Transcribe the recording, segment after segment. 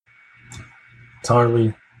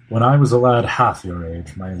Tarly, when I was a lad half your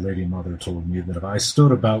age, my lady mother told me that if I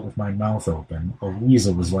stood about with my mouth open, a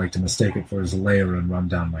weasel was like to mistake it for his lair and run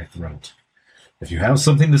down my throat. If you have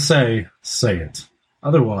something to say it.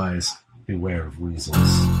 Otherwise, beware of weasels.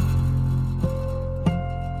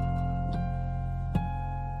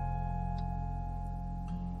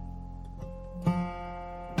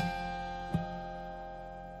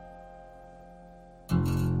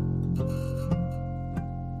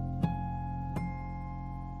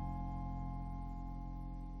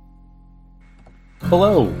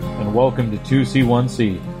 Hello, and welcome to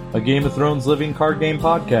 2C1C, a Game of Thrones living card game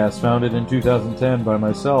podcast founded in 2010 by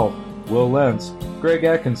myself, Will Lentz, Greg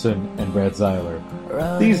Atkinson, and Brad Zeiler.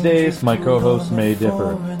 These days, my co-hosts may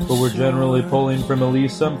differ, but we're generally pulling from at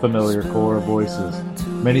least some familiar core voices.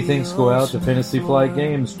 Many thanks go out to Fantasy Flight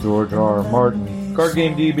Games, George R. Martin, Card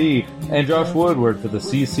Game DB, and Josh Woodward for the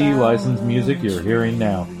CC licensed music you're hearing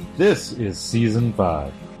now. This is Season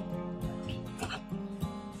 5.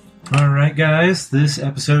 All right, guys, this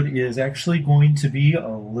episode is actually going to be a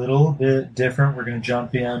little bit different. We're going to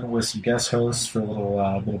jump in with some guest hosts for a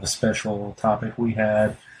little bit of a special topic we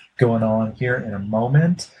had going on here in a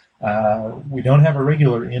moment. We don't have a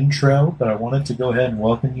regular intro, but I wanted to go ahead and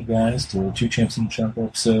welcome you guys to Two Champs and Chump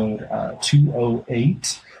episode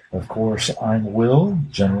 208. Of course, I'm Will,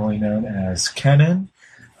 generally known as Kenan.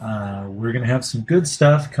 We're going to have some good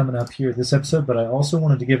stuff coming up here this episode, but I also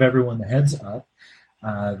wanted to give everyone the heads up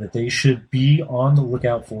that they should be on the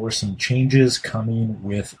lookout for some changes coming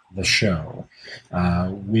with the show.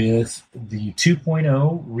 With the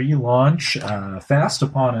 2.0 relaunch fast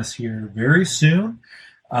upon us here very soon,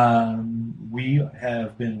 we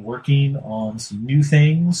have been working on some new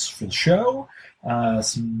things for the show,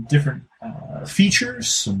 some different features,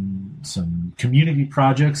 some community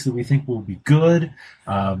projects that we think will be good,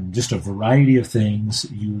 just a variety of things.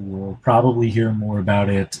 You will probably hear more about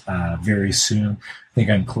it very soon. I think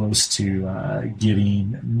I'm close to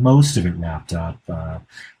getting most of it wrapped up,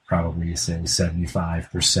 probably say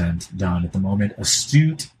 75% done at the moment.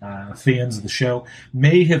 Astute fans of the show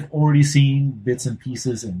may have already seen bits and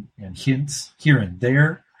pieces and hints here and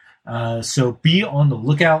there. So be on the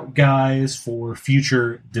lookout, guys, for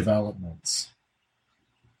future developments.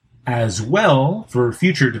 As well, for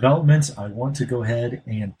future developments, I want to go ahead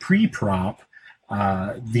and pre-prop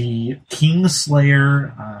the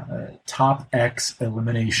Kingslayer Top X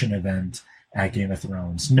elimination event at Game of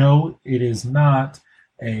Thrones. No, it is not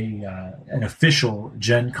an official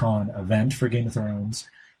Gen Con event for Game of Thrones,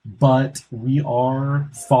 but we are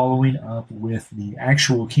following up with the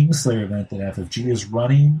actual Kingslayer event that FFG is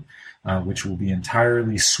running, which will be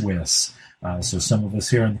entirely Swiss. So some of us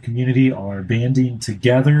here in the community are banding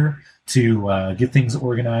together to get things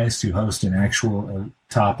organized to host an actual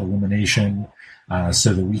top elimination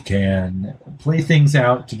so that we can play things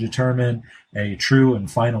out to determine a true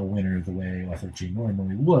and final winner the way FFG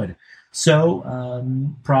normally would. So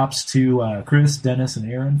props to Chris, Dennis,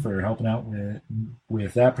 and Aaron for helping out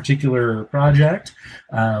with that particular project.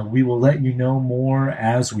 We will let you know more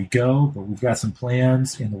as we go, but we've got some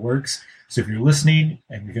plans in the works. So if you're listening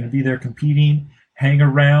and you're going to be there competing, hang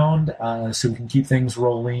around so we can keep things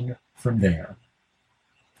rolling from there.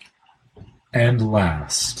 And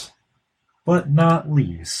last, but not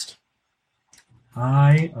least,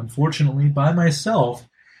 I, unfortunately, by myself,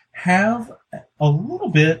 have a little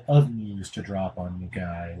bit of news to drop on you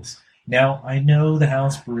guys. Now, I know the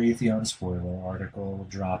House Baratheon spoiler article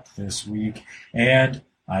dropped this week, and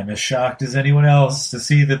I'm as shocked as anyone else to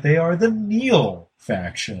see that they are the Neil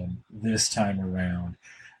faction this time around.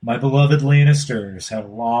 My beloved Lannisters have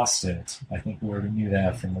lost it. I think we already knew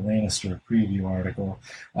that from the Lannister preview article.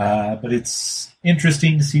 But it's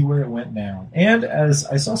interesting to see where it went now. And as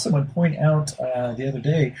I saw someone point out the other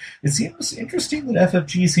day, it seems interesting that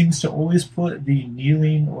FFG seems to always put the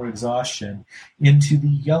kneeling or exhaustion into the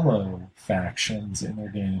yellow factions in their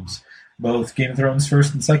games. Both Game of Thrones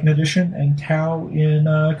 1st and 2nd edition and Tau in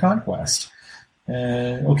Conquest.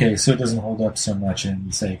 Okay, so it doesn't hold up so much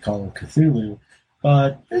in, say, Call of Cthulhu,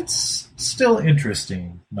 but it's still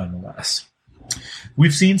interesting nonetheless.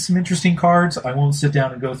 We've seen some interesting cards. I won't sit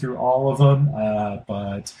down and go through all of them,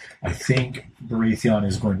 but I think Baratheon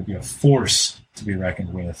is going to be a force to be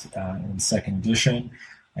reckoned with in 2nd edition,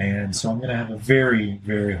 and so I'm going to have a very,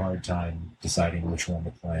 very hard time deciding which one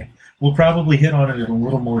to play. We'll probably hit on it in a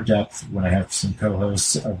little more depth when I have some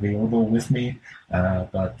co-hosts available with me,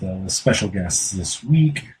 but the special guests this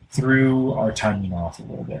week threw our timing off a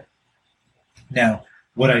little bit. Now,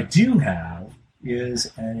 what I do have is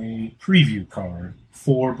a preview card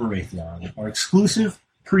for Baratheon. Our exclusive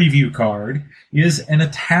preview card is an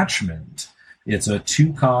attachment It's a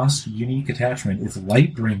 2-cost unique attachment. It's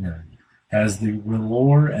Lightbringer. Has the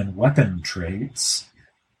Relore and Weapon traits.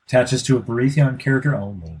 Attaches to a Baratheon character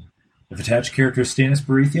only. If attached character is Stannis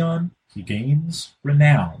Baratheon, he gains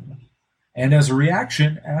Renown. And as a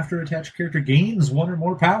reaction, after attached character gains 1 or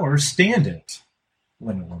more power, stand it.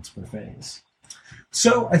 Limit once per phase.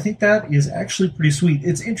 So I think that is actually pretty sweet.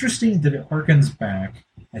 It's interesting that it harkens back,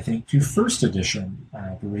 I think, to first edition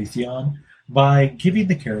Baratheon by giving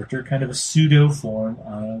the character kind of a pseudo form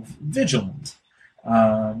of Vigilant,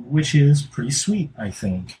 which is pretty sweet, I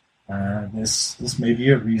think. This may be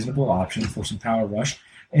a reasonable option for some power rush.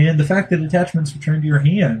 And the fact that attachments return to your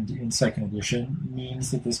hand in second edition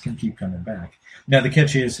means that this can keep coming back. Now, the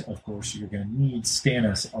catch is, of course, you're going to need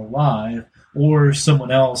Stannis alive or someone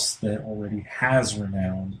else that already has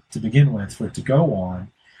Renown to begin with for it to go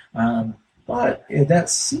on. But that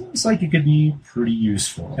seems like it could be pretty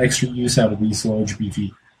useful. Extra use out of these large,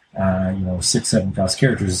 beefy, 6-7 cost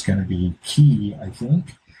characters is going to be key, I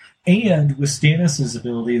think. And with Stannis'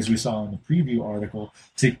 ability, as we saw in the preview article,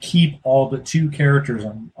 to keep all but 2 characters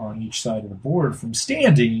on each side of the board from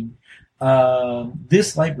standing,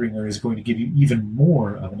 this Lightbringer is going to give you even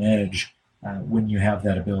more of an edge when you have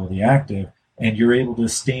that ability active. And you're able to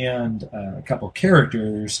stand a couple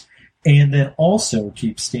characters and then also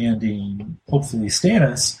keep standing, hopefully,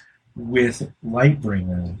 Stannis with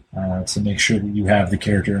Lightbringer to make sure that you have the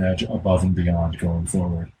character edge above and beyond going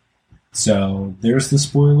forward. So there's the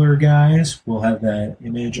spoiler, guys. We'll have that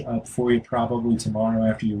image up for you probably tomorrow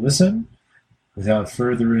after you listen. Without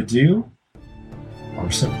further ado,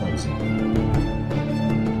 our Symposium.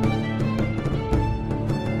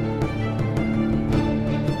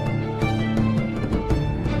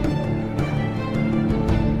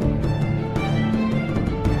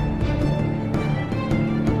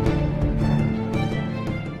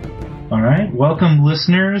 All right, welcome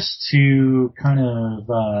listeners to kind of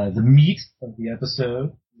the meat of the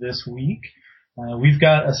episode this week. We've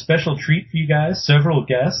got a special treat for you guys, several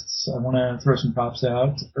guests. I want to throw some props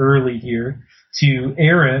out early here to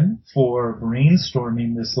Aaron for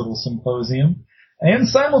brainstorming this little symposium and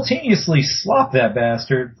simultaneously slop that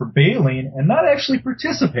bastard for bailing and not actually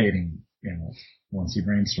participating in it once he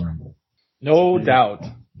brainstormed it. No doubt.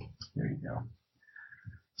 There you go.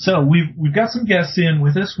 So we've got some guests in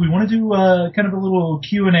with us. We want to do kind of a little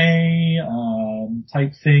Q&A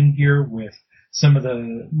type thing here with some of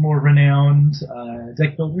the more renowned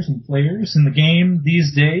deck builders and players in the game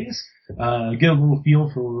these days. Get a little feel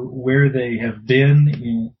for where they have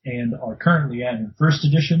been and are currently at in first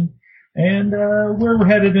edition, and where we're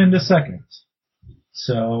headed into second.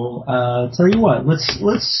 So tell you what,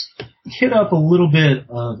 let's hit up a little bit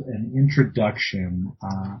of an introduction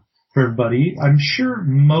for everybody. I'm sure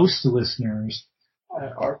most listeners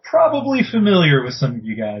are probably familiar with some of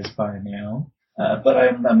you guys by now, but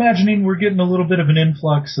I'm imagining we're getting a little bit of an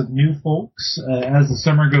influx of new folks as the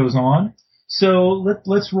summer goes on. So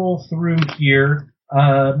let's roll through here.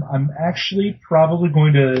 I'm actually probably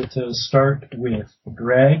going to start with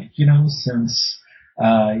Greg, since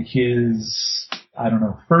his,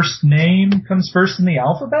 first name comes first in the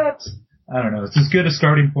alphabet. I don't know. It's as good a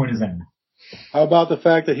starting point as any. How about the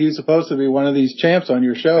fact that he's supposed to be one of these champs on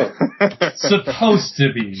your show? Supposed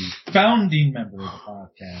to be. Founding member of the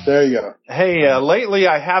podcast. There you go. Hey, lately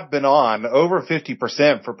I have been on over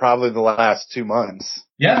 50% for probably the last 2 months.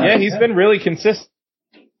 Yeah, he's been really consistent.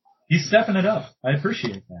 He's stepping it up. I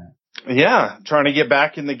appreciate that. Yeah, trying to get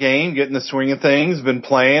back in the game, getting the swing of things, been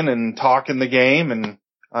playing and talking the game, and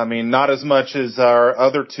I mean, not as much as our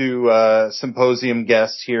other 2 symposium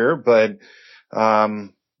guests here, but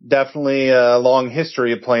definitely a long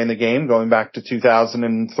history of playing the game going back to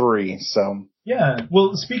 2003. So yeah.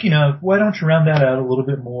 Well, speaking of, why don't you round that out a little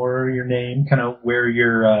bit more? Your name, kind of where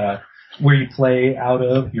you play out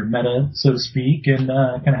of, your meta, so to speak, and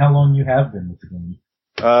kind of how long you have been with the game.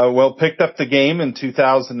 Well, picked up the game in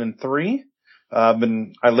 2003.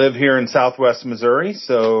 I live here in Southwest Missouri,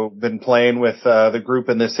 so been playing with the group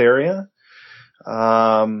in this area.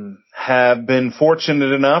 Have been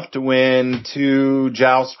fortunate enough to win 2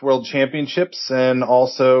 Joust World Championships and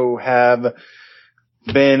also have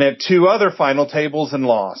been at 2 other final tables and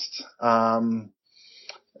lost. That's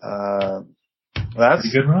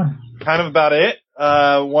pretty good run. Kind of about it.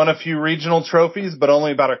 Won a few regional trophies, but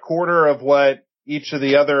only about a quarter of what each of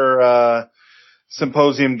the other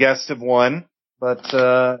symposium guests have won. But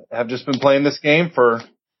have just been playing this game for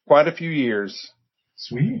quite a few years.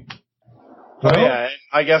 Sweet. Oh, yeah,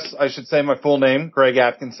 I guess I should say my full name, Greg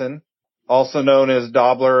Atkinson, also known as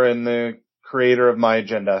Dobler and the creator of My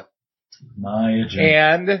Agenda. My Agenda.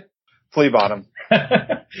 And Flea Bottom.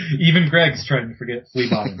 Even Greg's trying to forget Flea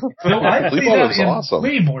Bottom. So I played that in awesome.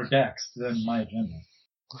 way more decks than my agenda.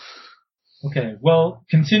 Okay, well,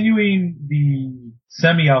 continuing the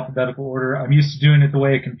semi-alphabetical order, I'm used to doing it the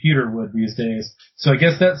way a computer would these days. So I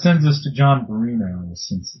guess that sends us to John Bruno,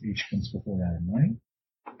 since H comes before that, right?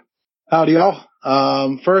 Howdy, y'all.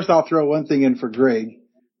 First, I'll throw one thing in for Greg.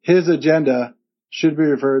 His agenda should be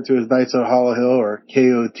referred to as Knights of Hollow Hill or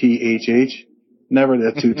KOTHH. Never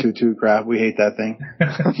the 222 crap. We hate that thing.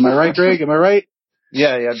 Am I right, Greg? Am I right?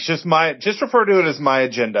 Yeah. Just refer to it as my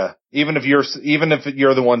agenda, even if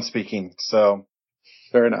you're the one speaking. So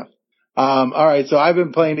fair enough. All right. So I've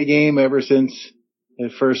been playing the game ever since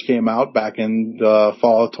it first came out back in the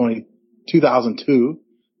fall of 2002.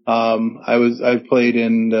 I've played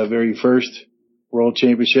in the very first World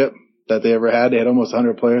Championship that they ever had. They had almost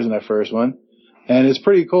 100 players in that first one. And it's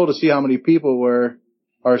pretty cool to see how many people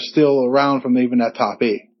are still around from even that top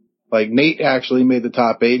 8. Like Nate actually made the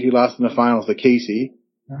top 8. He lost in the finals to Casey.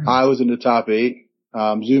 Nice. I was in the top 8.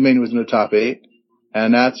 Zoomane was in the top 8.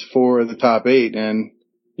 And that's for the top 8. And,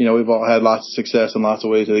 you know, we've all had lots of success in lots of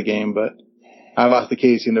ways of the game, but I lost to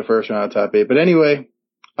Casey in the first round of top 8. But anyway,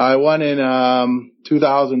 I won in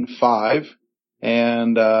 2005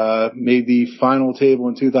 and made the final table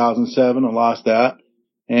in 2007 and lost that.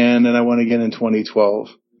 And then I won again in 2012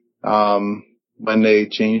 when they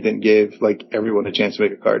changed and gave like everyone a chance to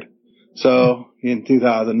make a card. So in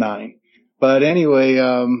 2009. But anyway,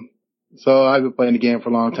 so I've been playing the game for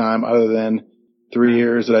a long time, other than 3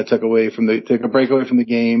 years that I took a break away from the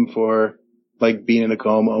game for like being in a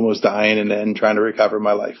coma, almost dying, and then trying to recover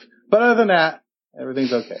my life. But other than that,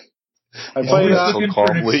 everything's okay. I played looking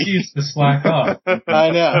for an excuse to slack off. I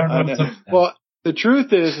know. Well, the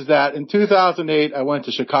truth is that in 2008 I went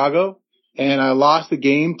to Chicago and I lost the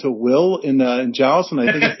game to Will in Jowson.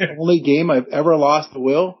 I think it's the only game I've ever lost to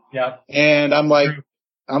Will. Yeah. And I'm like,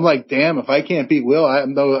 damn, if I can't beat Will, I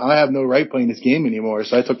have no right playing this game anymore.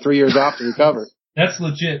 So I took 3 years off to recover. That's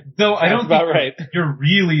legit. Though I don't think you're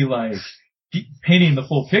really like painting the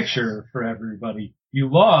full picture for everybody. You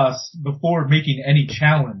lost before making any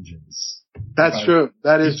challenges. That's true.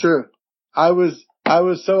 That is true. I was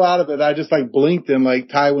so out of it. I just like blinked and like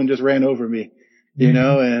Tywin just ran over me, you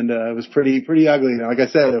know, and it was pretty ugly. Like I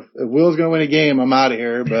said, if Will's going to win a game, I'm out of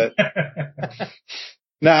here. But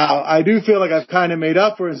now I do feel like I've kind of made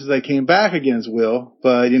up for it since I came back against Will.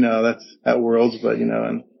 But you know, that's at Worlds. But you know,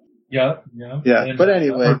 and yeah. And, but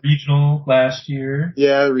anyway, regional last year.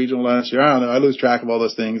 Yeah, regional last year. I don't know. I lose track of all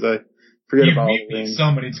those things. I forget about all the things so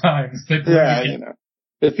many times. Yeah, you know,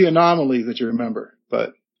 it's the anomalies that you remember.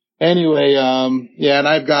 But anyway, and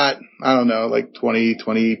I've got, I don't know, like 20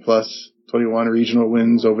 plus 21 regional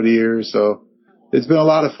wins over the years. So it's been a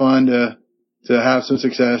lot of fun to have some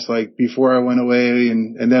success, like before I went away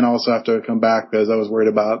and then also after I come back, because I was worried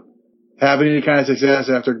about having any kind of success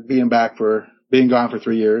after being gone for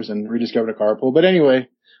 3 years and rediscovered a card pool. But anyway,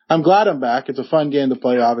 I'm glad I'm back. It's a fun game to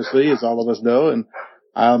play, obviously, as all of us know. And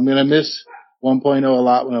I'm going to miss 1.0 a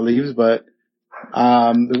lot when it leaves, but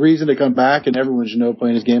the reason to come back, and everyone should know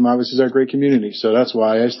playing this game, obviously, is our great community. So that's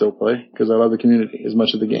why I still play, because I love the community as much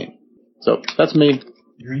as the game. So that's me.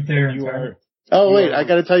 You're right there. You are. Oh, wait, I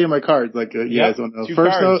got to tell you my cards. Like, you guys don't know.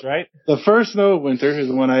 Right? The first Snow of Winter is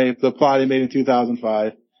the plot I made in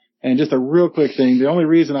 2005. And just a real quick thing, the only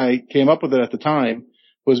reason I came up with it at the time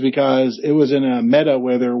was because it was in a meta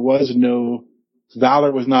where there was no,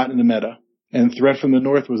 Valor was not in the meta, and Threat from the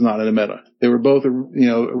North was not in the meta. They were both, you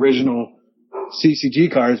know, original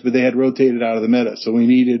CCG cards, but they had rotated out of the meta. So we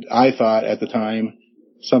needed, I thought at the time,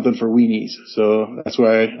 something for weenies. So that's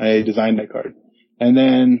why I designed that card. And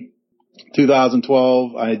then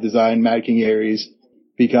 2012, I designed Mad King Ares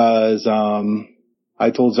because, I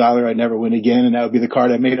told Zyler I'd never win again, and that would be the card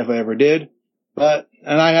I made if I ever did. And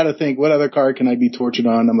I had to think, what other card can I be tortured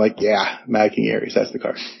on? I'm like, yeah, Mad King Ares, that's the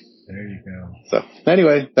card. There you go. So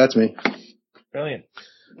anyway, that's me. Brilliant.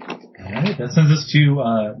 All right, that sends us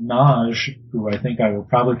to Naj, who I think I will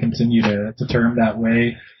probably continue to term that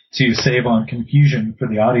way to save on confusion for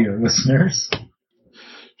the audio listeners.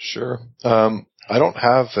 Sure. I don't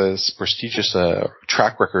have as prestigious a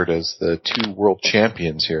track record as the 2 world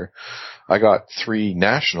champions here. I got 3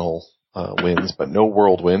 national wins, but no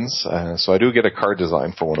world wins. So I do get a card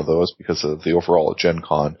design for one of those because of the overall Gen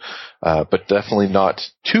Con. But definitely not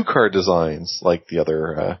 2 card designs like the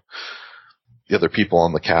other people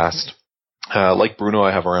on the cast. Like Bruno,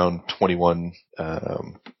 I have around 21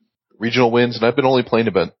 regional wins, and I've been only playing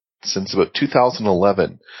since about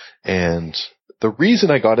 2011. And the reason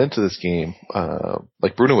I got into this game,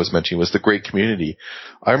 like Bruno was mentioning, was the great community.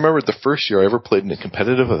 I remember the first year I ever played in a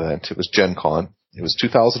competitive event. It was Gen Con, It was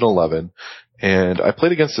 2011, and I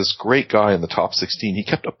played against this great guy in the top 16. He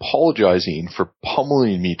kept apologizing for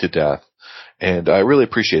pummeling me to death, and I really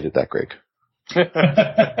appreciated that, Greg.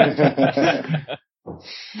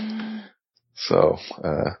 So,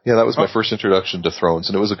 that was my first introduction to Thrones,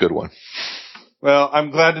 and it was a good one. Well,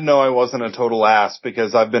 I'm glad to know I wasn't a total ass,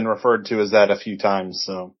 because I've been referred to as that a few times,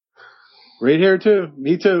 so. Right here too.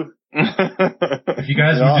 Me too. If you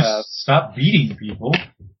guys would just stop beating people.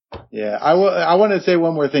 Yeah, I want to say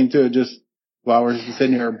one more thing too, just while we're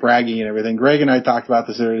sitting here bragging and everything. Greg and I talked about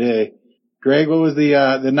this the other day. Greg, what was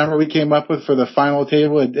the number we came up with for the final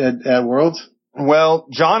table at Worlds? Well,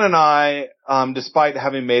 John and I, despite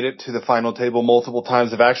having made it to the final table multiple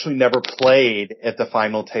times, have actually never played at the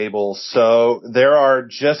final table. So there are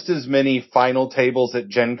just as many final tables at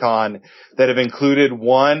Gen Con that have included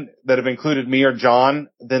me or John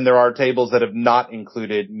than there are tables that have not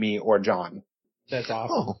included me or John. That's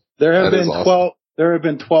awesome. There have been 12. There have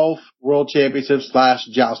been 12 World Championships /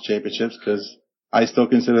 Joust Championships, because I still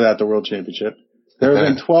consider that the World Championship. There have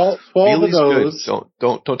been 12 of those. Good.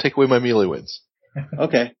 Don't take away my melee wins.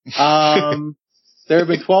 Okay. There have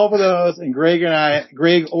been 12 of those, and Greg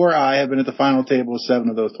or I have been at the final table with 7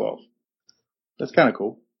 of those 12. That's kind of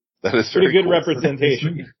cool. That is pretty good cool.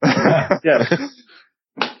 representation. Yeah.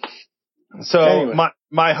 So anyway.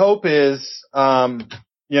 My hope is,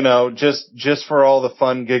 just for all the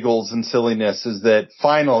fun giggles and silliness, is that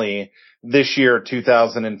finally this year,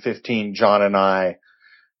 2015, John and I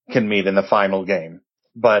can meet in the final game.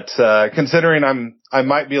 But considering I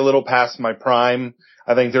might be a little past my prime,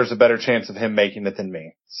 I think there's a better chance of him making it than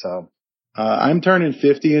me. So I'm turning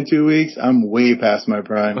 50 in 2 weeks. I'm way past my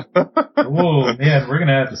prime. Whoa, man, we're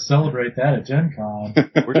gonna have to celebrate that at Gen Con.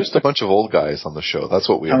 We're just a bunch of old guys on the show. That's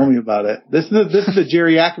what we are. Tell me about it. This is the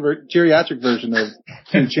geriatric version of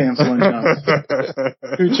 2 champs, 1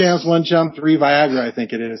 chump. 2 champs, 1 chump, 3 Viagra, I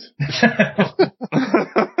think it is.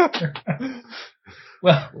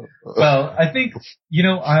 Well, I think,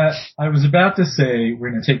 I was about to say we're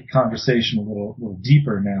going to take the conversation a little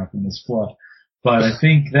deeper now from this fluff, but I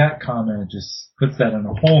think that comment just puts that in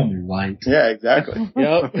a whole new light. Yeah, exactly.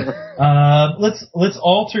 Yep. Let's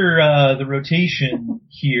alter the rotation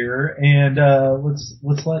here, and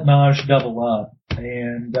let's let Naj double up,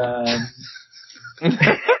 and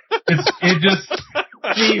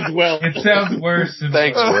it sounds worse.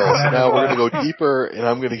 Thanks, Will. Now we're going to go deeper, and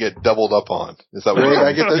I'm going to get doubled up on. Is that what you're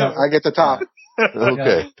saying? I get the top.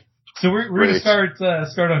 Okay. So we're going to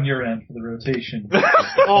start on your end for the rotation.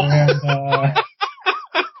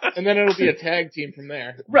 And then it'll be a tag team from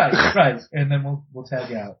there. Right. And then we'll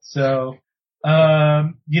tag out. So,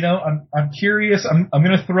 I'm curious. I'm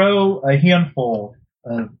going to throw a handful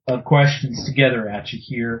of questions together at you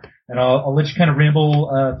here, and I'll let you kind of ramble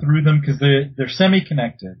through them because they're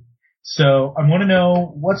semi-connected. So I want to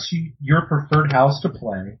know, what's your preferred house to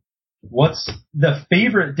play? What's the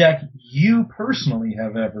favorite deck you personally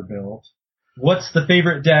have ever built? What's the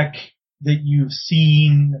favorite deck that you've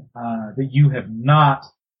seen that you have not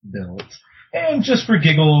built? And just for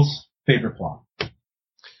giggles, favorite plot.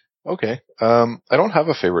 Okay. I don't have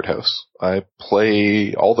a favorite house. I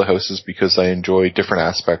play all the houses because I enjoy different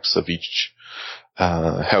aspects of each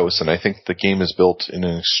house, and I think the game is built in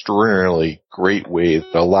an extraordinarily great way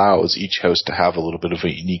that allows each house to have a little bit of a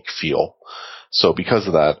unique feel. So because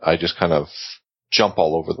of that, I just kind of jump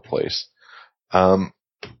all over the place.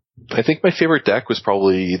 I think my favorite deck was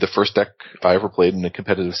probably the first deck I ever played in a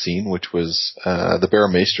competitive scene, which was the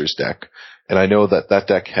Baromeisters deck. And I know that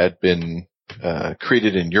deck had been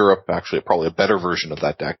created in Europe, actually probably a better version of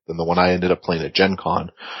that deck than the one I ended up playing at Gen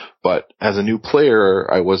Con. But as a new player,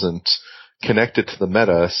 I wasn't connected to the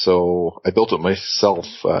meta, so I built it myself.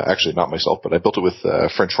 Actually, not myself, but I built it with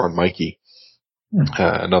French Horn Mikey,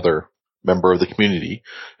 another member of the community.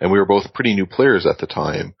 And we were both pretty new players at the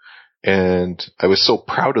time. And I was so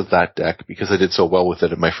proud of that deck because I did so well with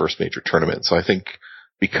it in my first major tournament. So I think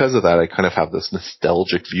because of that, I kind of have this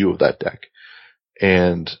nostalgic view of that deck.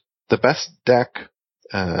 And the best deck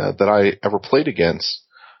that I ever played against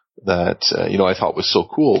that, I thought was so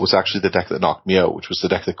cool was actually the deck that knocked me out, which was the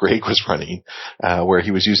deck that Greg was running, where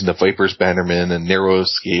he was using the Viper's Bannerman and Narrow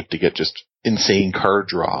Escape to get just insane card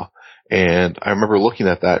draw. And I remember looking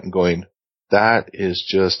at that and going, that is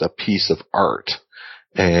just a piece of art.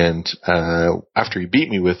 And after he beat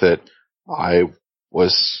me with it, I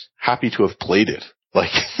was happy to have played it.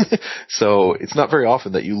 So it's not very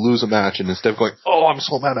often that you lose a match and instead of going, oh, I'm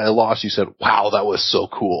so mad I lost, you said, wow, that was so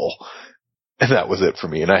cool. And that was it for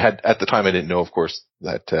me. And at the time I didn't know, of course,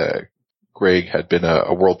 that Greg had been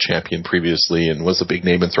a world champion previously and was a big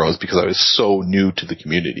name in Thrones because I was so new to the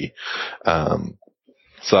community.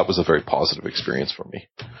 So that was a very positive experience for me.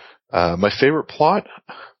 My favorite plot,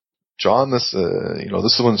 John, this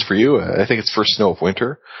one's for you. I think it's First Snow of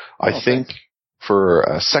Winter. I think for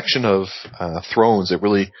a section of Thrones, it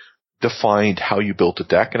really defined how you built a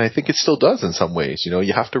deck, and I think it still does in some ways.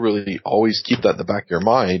 You have to really always keep that in the back of your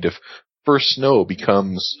mind. If First Snow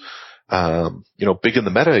becomes big in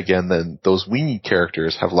the meta again, then those weenie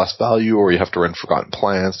characters have less value, or you have to run Forgotten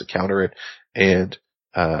Plans to counter it. And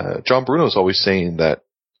John Bruno's always saying that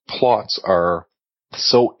plots are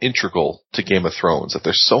so integral to Game of Thrones, that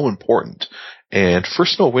they're so important. And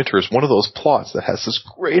First Snow of Winter is one of those plots that has this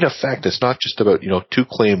great effect. It's not just about, two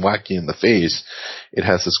claim whacking in the face. It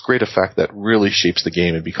has this great effect that really shapes the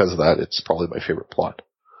game, and because of that, it's probably my favorite plot.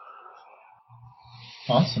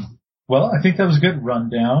 Awesome. Well, I think that was a good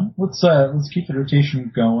rundown. Let's keep the rotation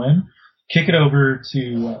going. Kick it over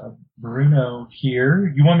to Bruno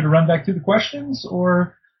here. You want me to run back through the questions,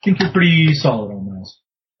 or think you're pretty solid on those?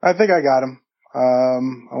 I think I got them. I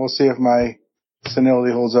will see if my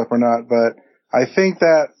senility holds up or not, but I think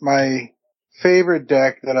that my favorite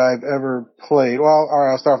deck that I've ever played, well, all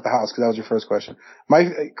right, I'll start with the house because that was your first question.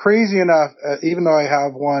 Crazy enough, even though I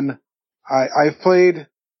have one, I've played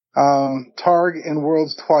Targ in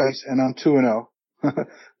Worlds twice, and I'm 2-0.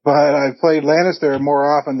 But I've played Lannister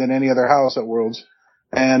more often than any other house at Worlds,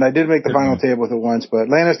 and I did make the final table with it once, but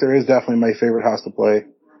Lannister is definitely my favorite house to play.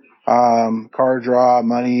 Card draw,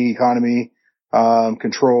 money, economy,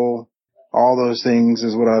 control, all those things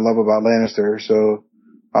is what I love about Lannister. So,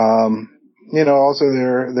 also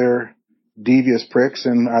they're devious pricks,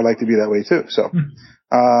 and I like to be that way too. So,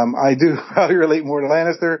 I do probably relate more to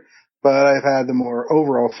Lannister, but I've had the more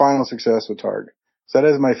overall final success with Targ. So that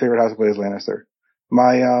is my favorite house to play is Lannister.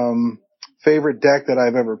 My, favorite deck that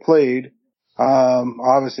I've ever played,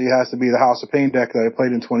 obviously has to be the House of Pain deck that I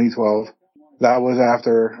played in 2012. That was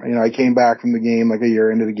after, I came back from the game like a year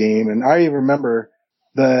into the game. And I even remember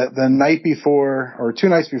the night before, or 2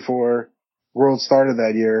 nights before World started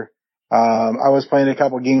that year, I was playing a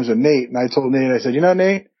couple games with Nate, and I told Nate, I said,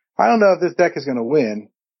 Nate, I don't know if this deck is going to win,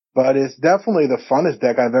 but it's definitely the funnest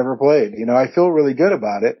deck I've ever played. I feel really good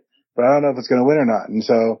about it, but I don't know if it's going to win or not. And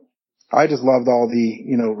so I just loved all the,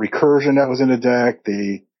 recursion that was in the deck,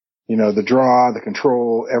 the draw, the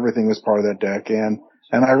control, everything was part of that deck. And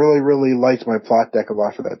I really, really liked my plot deck a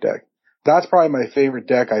lot for that deck. That's probably my favorite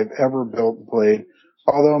deck I've ever built and played.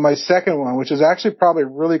 Although my second one, which is actually probably a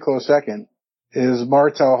really close second, is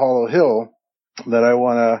Martell Hollow Hill that I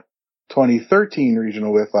won a 2013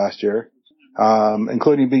 regional with last year,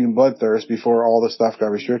 including beating Bloodthirst before all the stuff got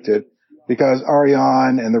restricted, because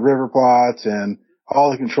Ariane and the river plots and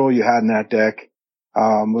all the control you had in that deck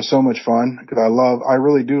was so much fun, because I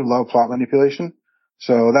really do love plot manipulation.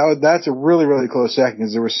 So that's a really, really close second,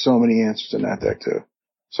 because there were so many answers in that deck too.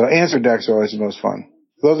 So answer decks are always the most fun.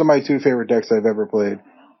 Those are my 2 favorite decks I've ever played.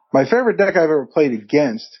 My favorite deck I've ever played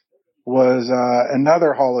against was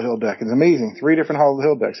another Hollow Hill deck. It's amazing. 3 different Hollow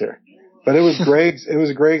Hill decks here. But it was Greg's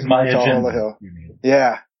Martell Hollow Hill.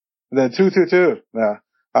 Yeah. The 2-2-2. Yeah.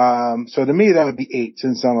 So to me that would be 8,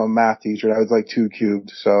 since I'm a math teacher. That was like 2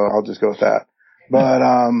 cubed, so I'll just go with that. But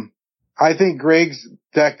I think Greg's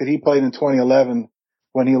deck that he played in 2011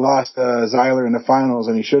 when he lost Xyler in the finals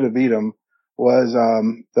and he should have beat him was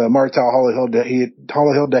the Martell Hollow Hill deck.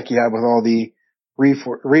 Hollow Hill deck he had with all the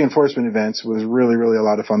reinforcement events was really, really a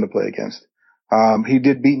lot of fun to play against. He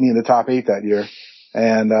did beat me in the top 8 that year.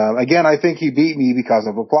 And again, I think he beat me because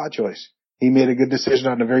of a plot choice. He made a good decision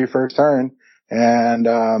on the very first turn. And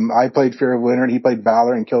I played Fear of Winter and he played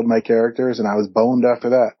Valor and killed my characters, and I was boned after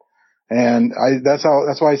that. And that's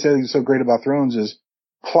why I said it's so great about Thrones is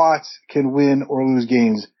plots can win or lose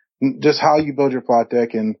games. Just how you build your plot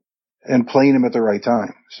deck and playing them at the right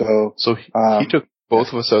time. So he took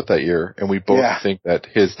both of us out that year, and we both think that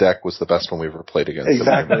his deck was the best one we ever played against.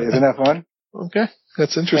 Exactly. Isn't that fun? Okay.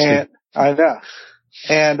 That's interesting. And, I know.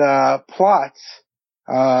 And plots,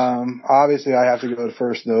 obviously I have to go to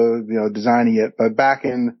first, designing it, but back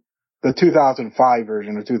in the 2005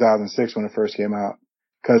 version or 2006 when it first came out,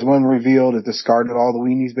 because when revealed, it discarded all the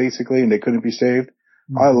weenies basically, and they couldn't be saved.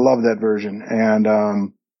 Mm-hmm. I love that version. And,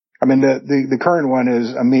 the current one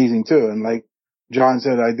is amazing too. And like John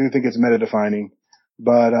said, I do think it's meta defining,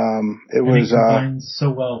 but, it combines so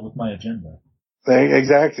well with my agenda.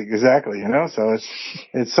 Exactly. So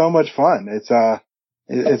it's so much fun. It's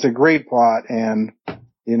a great plot. And,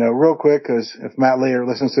 real quick, cause if Matt Layer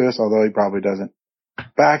listens to this, although he probably doesn't,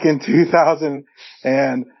 back in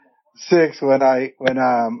 2006 when I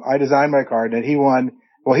designed my card and he won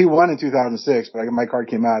in 2006, but my card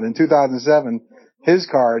came out in 2007. His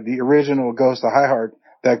card, the original Ghost of Highheart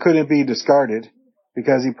that couldn't be discarded,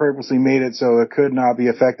 because he purposely made it so it could not be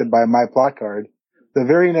affected by my plot card. The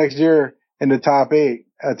very next year in the top 8,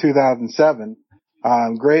 2007,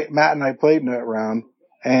 Matt and I played in that round,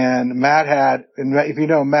 and Matt had, and if you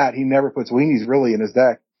know Matt, he never puts weenies really in his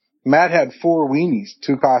deck. Matt had 4 weenies,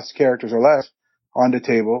 2 cost characters or less, on the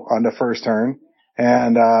table on the first turn,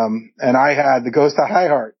 and I had the Ghost of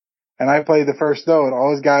Highheart, and I played the first though, and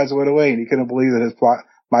all his guys went away, and he couldn't believe that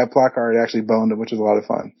my plot card actually boned him, which was a lot of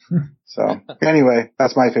fun. So anyway,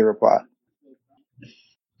 that's my favorite plot.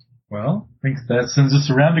 Well, I think that sends us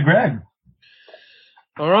around to Greg.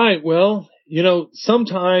 All right. Well,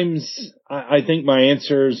 sometimes I think my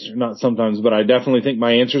answers, not sometimes, but I definitely think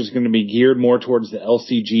my answers are going to be geared more towards the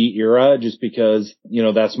LCG era, just because,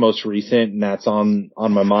 that's most recent and that's on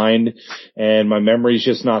my mind, and my memory's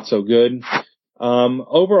just not so good.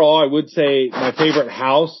 Overall, I would say my favorite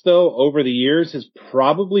house, though, over the years has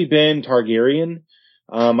probably been Targaryen.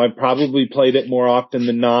 I've probably played it more often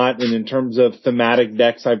than not, and in terms of thematic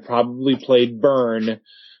decks, I've probably played Burn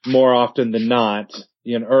more often than not,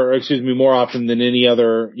 more often than any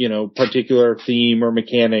other, particular theme or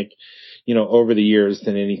mechanic, over the years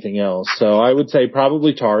than anything else. So I would say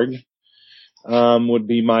probably Targ, would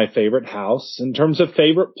be my favorite house. In terms of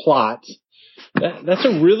favorite plot, that's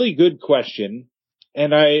a really good question.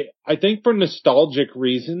 And I think for nostalgic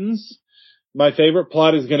reasons, my favorite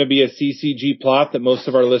plot is going to be a CCG plot that most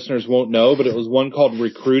of our listeners won't know, but it was one called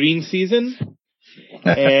Recruiting Season.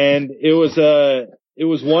 And it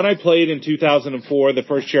was one I played in 2004, the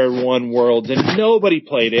first year I won Worlds, and nobody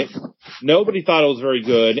played it. Nobody thought it was very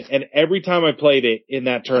good. And every time I played it in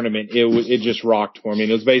that tournament, it just rocked for me.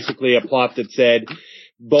 And it was basically a plot that said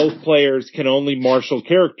both players can only marshal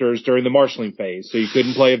characters during the marshaling phase. So you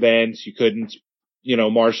couldn't play events, you couldn't,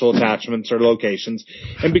 marshal attachments or locations.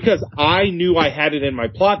 And because I knew I had it in my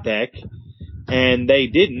plot deck and they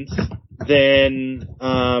didn't, then,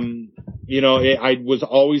 I was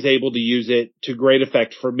always able to use it to great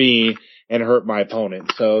effect for me and hurt my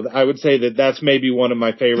opponent. So I would say that that's maybe one of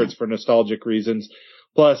my favorites for nostalgic reasons.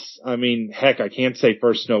 Plus, I can't say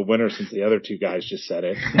first snow winter since the other two guys just said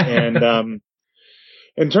it. And,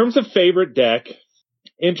 in terms of favorite deck,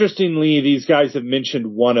 interestingly, these guys have mentioned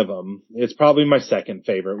one of them. It's probably my second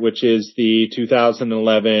favorite, which is the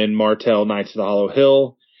 2011 Martell Knights of the Hollow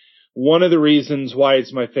Hill. One of the reasons why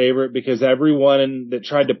it's my favorite, because everyone that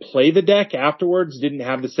tried to play the deck afterwards didn't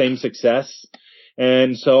have the same success.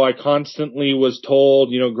 And so I constantly was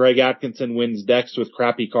told, Greg Atkinson wins decks with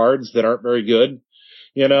crappy cards that aren't very good.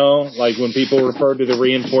 Like when people refer to the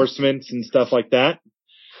reinforcements and stuff like that.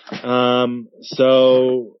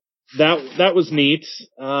 So that was neat.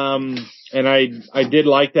 And I did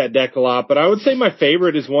like that deck a lot, but I would say my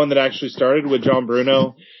favorite is one that actually started with John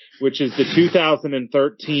Bruno, which is the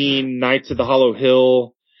 2013 Knights of the Hollow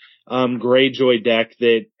Hill, Greyjoy deck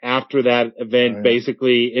that after that event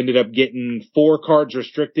basically ended up getting 4 cards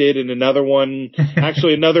restricted and another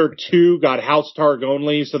 2 got House Targ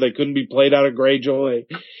only, so they couldn't be played out of Greyjoy.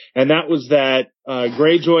 And that was that,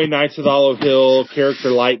 Greyjoy Knights of the Hollow Hill character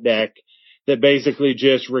light deck that basically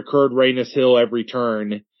just recurred Rhaenys Hill every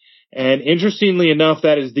turn. And interestingly enough,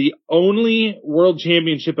 that is the only World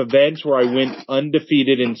Championship event where I went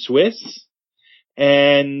undefeated in Swiss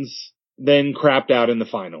and then crapped out in the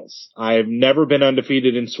finals. I've never been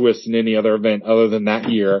undefeated in Swiss in any other event other than that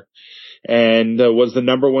year, and was the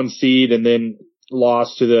number 1 seed and then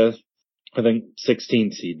lost to the,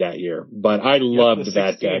 16th seed that year. But I loved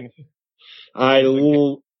that deck. I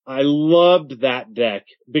loved that deck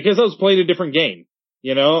because I was playing a different game.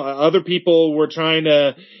 Other people were trying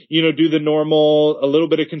to, do the normal, a little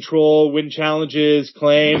bit of control, win challenges,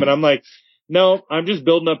 claim. And I'm like, no, I'm just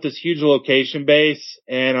building up this huge location base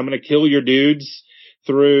and I'm going to kill your dudes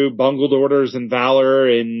through Bungled Orders and Valor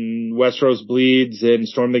and Westeros Bleeds and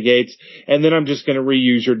Storm the Gates. And then I'm just going to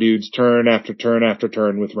reuse your dudes turn after turn after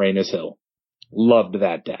turn with Rhaenys Hill. Loved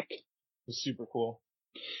that deck. It was super cool.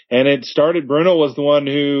 And it started, Bruno was the one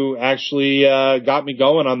who actually got me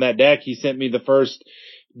going on that deck. He sent me the first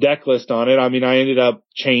deck list on it. I ended up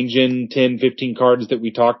changing 10, 15 cards that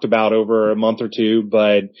we talked about over a month or two,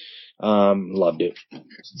 but loved it.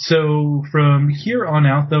 So from here on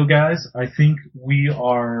out, though, guys, I think we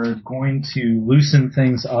are going to loosen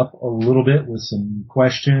things up a little bit with some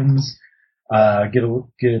questions, get a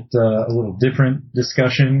little different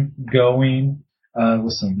discussion going.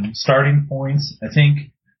 With some starting points. I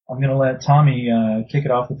think I'm going to let Tommy kick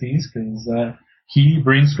it off with these because he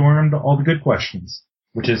brainstormed all the good questions,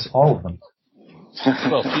 which is all of them.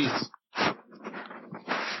 Well, jeez. A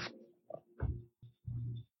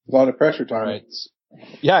lot of pressure, Tommy. All right.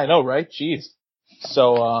 Yeah, I know, right? Jeez.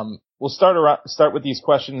 So we'll start with these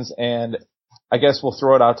questions, and I guess we'll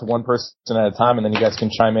throw it out to one person at a time, and then you guys can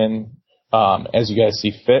chime in as you guys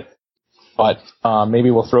see fit. But maybe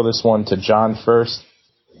we'll throw this one to John first.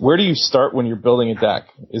 Where do you start when you're building a deck?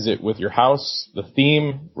 Is it with your house, the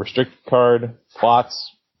theme, restricted card,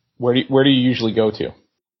 plots? Where do you usually go to?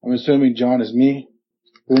 I'm assuming John is me,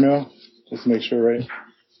 Bruno, just to make sure, right?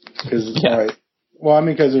 Because all right. Well, I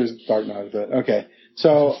mean, because there's Dark Knight, but okay.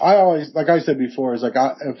 So I always, like I said before, is like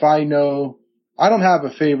if I know, I don't have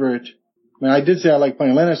a favorite. I mean, I did say I like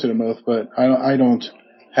playing Lannister the most, but I don't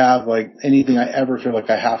have like anything I ever feel like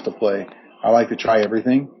I have to play. I like to try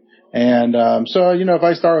everything. And so, you know, if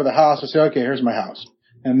I start with a house, I say, okay, here's my house.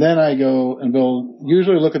 And then I go and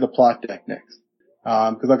usually look at the plot deck next.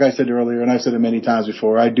 Because like I said earlier, and I've said it many times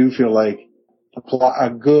before, I do feel like a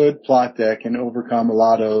good plot deck can overcome a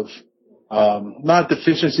lot of, not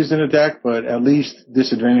deficiencies in a deck, but at least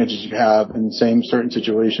disadvantages you have in certain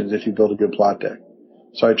situations if you build a good plot deck.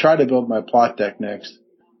 So I try to build my plot deck next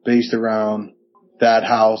based around that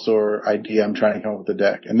house or idea I'm trying to come up with the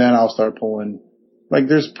deck. And then I'll start pulling, like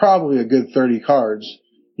there's probably a good 30 cards.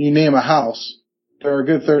 You name a house, there are a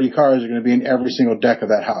good 30 cards that are going to be in every single deck of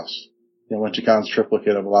that house. You know, once you count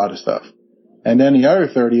triplicate of a lot of stuff. And then the other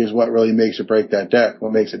 30 is what really makes or break that deck,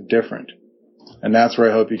 what makes it different. And that's where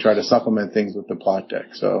I hope you try to supplement things with the plot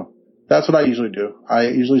deck. So that's what I usually do. I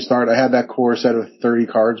usually I have that core set of 30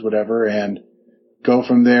 cards, whatever, and go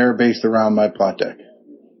from there based around my plot deck.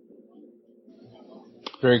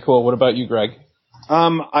 Very cool. What about you, Greg?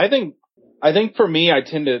 I think for me, I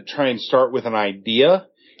tend to try and start with an idea.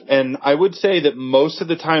 And I would say that most of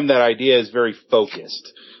the time that idea is very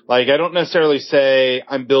focused. Like, I don't necessarily say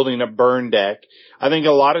I'm building a burn deck. I think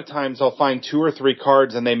a lot of times I'll find 2 or 3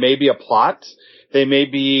 cards and they may be a plot. They may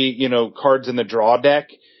be, you know, cards in the draw deck,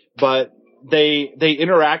 but they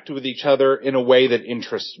interact with each other in a way that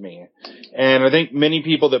interests me. And I think many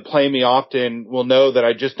people that play me often will know that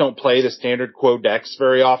I just don't play the standard quo decks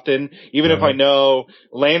very often. Even if I know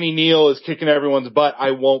Lanny Neal is kicking everyone's butt,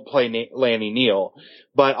 I won't play Lanny Neal.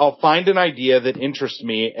 But I'll find an idea that interests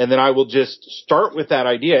me, and then I will just start with that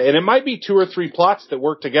idea. And it might be 2 or 3 plots that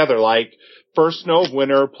work together, like First Snow of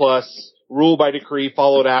Winter plus Rule by Decree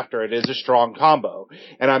followed after it is a strong combo.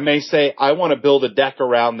 And I may say, I want to build a deck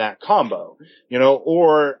around that combo, you know,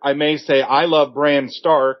 or I may say, I love Bran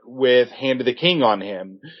Stark with Hand of the King on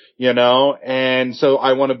him, you know, and so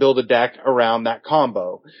I want to build a deck around that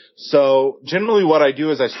combo. So generally what I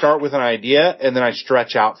do is I start with an idea and then I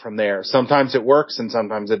stretch out from there. Sometimes it works and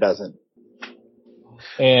sometimes it doesn't.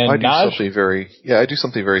 And I do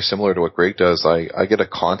something very similar to what Greg does. I get a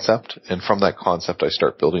concept, and from that concept I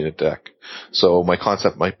start building a deck. So my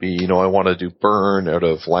concept might be, you know, I want to do burn out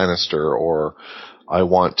of Lannister, or I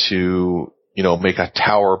want to, you know, make a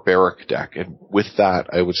tower barrack deck. And with that,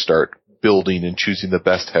 I would start building and choosing the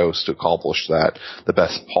best house to accomplish that, the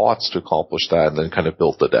best plots to accomplish that, and then kind of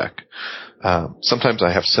build the deck. Sometimes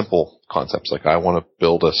I have simple concepts, like I want to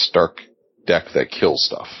build a Stark deck that kills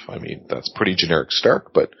stuff. I mean, that's pretty generic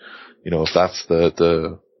Stark, but, you know, if that's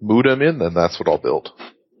the mood I'm in, then that's what I'll build.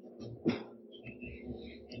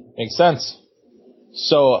 Makes sense.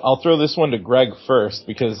 So I'll throw this one to Greg first,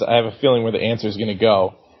 because I have a feeling where the answer is going to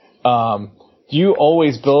go. Do you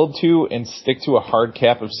always build to and stick to a hard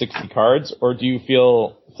cap of 60 cards, or do you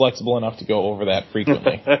feel flexible enough to go over that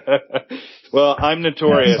frequently? Well, I'm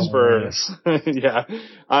notorious for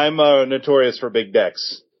I'm notorious for big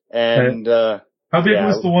decks. And how big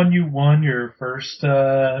was the one you won your first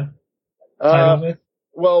title with?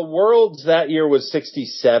 Well, Worlds that year was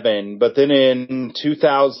 67, but then in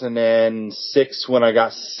 2006 when I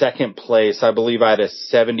got second place, I believe I had a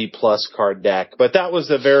 70-plus card deck. But that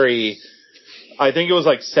was I think it was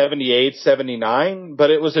like 78, 79, but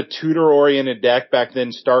it was a tutor-oriented deck. Back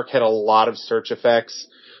then, Stark had a lot of search effects.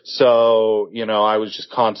 So, you know, I was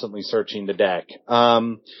just constantly searching the deck.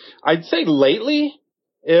 I'd say lately,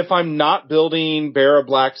 if I'm not building Bearer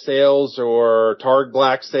Black Sails or Targ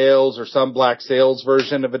Black Sails or some Black Sails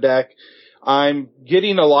version of a deck, I'm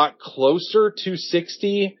getting a lot closer to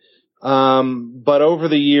 60. But over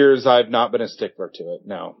the years, I've not been a stickler to it,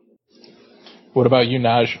 no. What about you,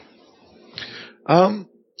 Naj? I'm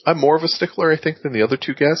more of a stickler, I think, than the other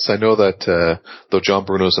two guests. I know that though John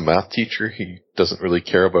Bruno's a math teacher, he doesn't really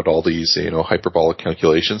care about all these, you know, hyperbolic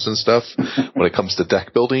calculations and stuff when it comes to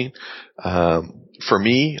deck building. For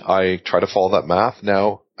me, I try to follow that math.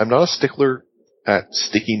 Now, I'm not a stickler at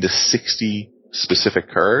sticking to 60 specific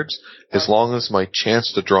cards, as long as my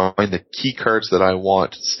chance to draw in the key cards that I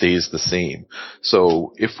want stays the same.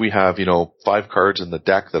 So if we have, 5 cards in the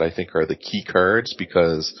deck that I think are the key cards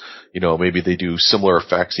because, maybe they do similar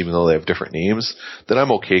effects even though they have different names, then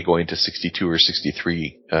I'm okay going to 62 or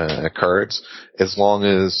 63 cards as long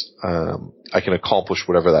as I can accomplish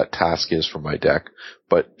whatever that task is for my deck.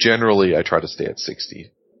 But generally I try to stay at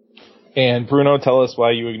 60. And Bruno, tell us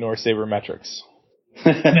why you ignore sabermetrics.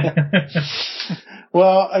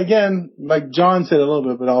 Well, again, like John said a little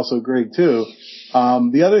bit, but also Greg too,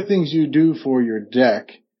 the other things you do for your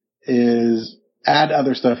deck is add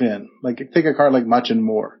other stuff in. Like take a card like Much and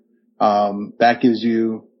More. That gives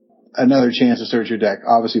you another chance to search your deck.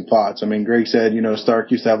 Obviously plots. I mean, Greg said,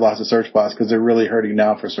 Stark used to have lots of search plots because they're really hurting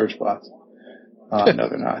now for search plots. No,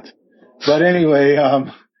 they're not. But anyway,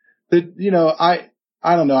 I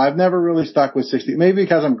don't know. I've never really stuck with 60. Maybe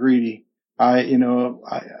because I'm greedy.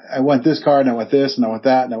 I want this card and I want this and I want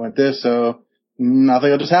that and I want this. So I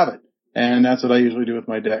think I'll just have it. And that's what I usually do with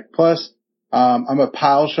my deck. Plus, I'm a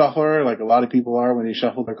pile shuffler like a lot of people are when they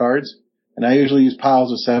shuffle their cards. And I usually use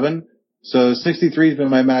piles of 7. So 63 has been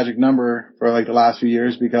my magic number for like the last few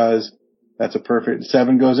years because that's a perfect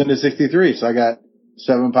 7 goes into 63. So I got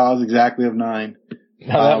 7 piles exactly of 9.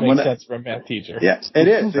 Now that makes sense for a math teacher. Yeah, it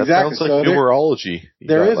is. That Exactly. sounds like numerology.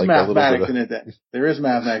 There is mathematics in it. There is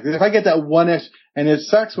mathematics. If I get that one extra, and it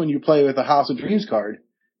sucks when you play with a House of Dreams card,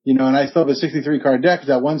 and I still have a 63 card deck because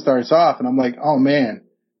that one starts off, and I'm like, oh man,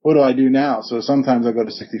 what do I do now? So sometimes I go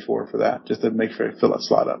to 64 for that, just to make sure I fill that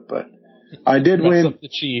slot up. But I did win. Up the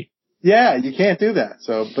cheat. Yeah, you can't do that.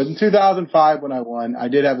 So, but in 2005 when I won, I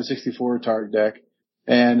did have a 64 target deck,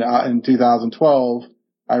 and in 2012.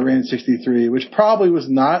 I ran 63, which probably was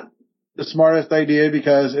not the smartest idea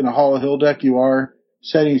because in a Hollow Hill deck, you are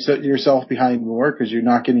setting yourself behind more because you're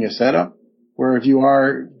not getting a setup. Where if you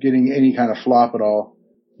are getting any kind of flop at all,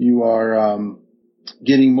 you are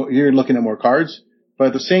you're looking at more cards. But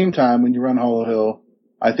at the same time, when you run Hollow Hill,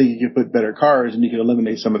 I think you can put better cards and you can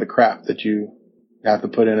eliminate some of the crap that you have to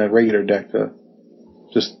put in a regular deck to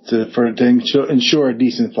ensure a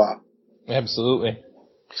decent flop. Absolutely.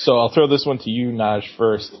 So I'll throw this one to you, Naj,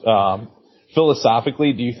 first.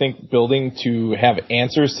 Philosophically, do you think building to have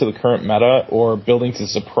answers to the current meta or building to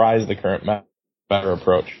surprise the current meta better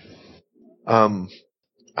approach?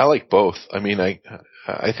 I like both. I mean, I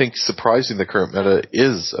think surprising the current meta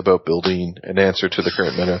is about building an answer to the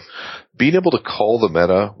current meta. Being able to call the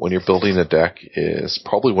meta when you're building a deck is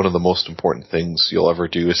probably one of the most important things you'll ever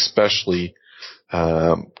do, especially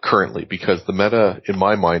currently, because the meta, in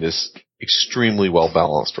my mind, is extremely well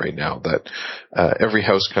balanced right now, that every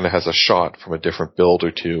house kind of has a shot from a different build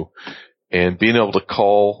or two, and being able to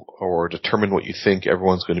call or determine what you think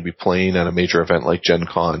everyone's going to be playing at a major event like Gen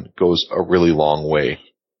Con goes a really long way,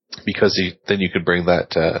 because then you can bring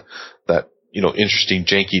that interesting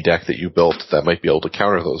janky deck that you built that might be able to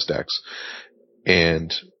counter those decks.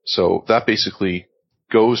 And so that basically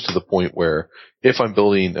goes to the point where if I'm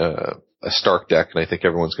building a Stark deck and I think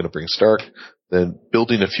everyone's going to bring Stark, then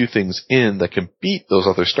building a few things in that can beat those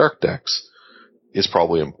other Stark decks is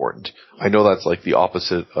probably important. I know that's like the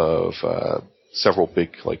opposite of several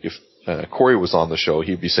big, like if Corey was on the show,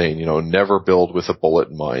 he'd be saying, never build with a bullet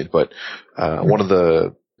in mind. But one of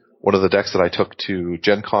the decks that I took to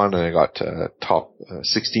Gen Con and I got top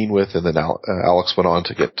 16 with, and then Alex went on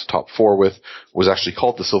to get to top 4 with, was actually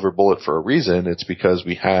called the Silver Bullet for a reason. It's because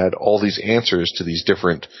we had all these answers to these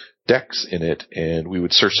different decks in it, and we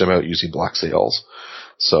would search them out using Black Sails.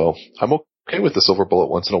 So I'm okay with the Silver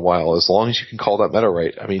Bullet once in a while, as long as you can call that meta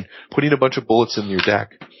right. I mean, putting a bunch of bullets in your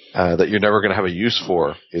deck that you're never going to have a use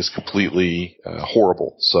for is completely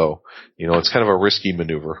horrible. So, it's kind of a risky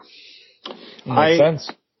maneuver. Makes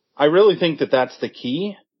sense. I really think that that's the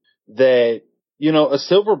key, that, a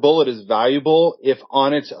Silver Bullet is valuable if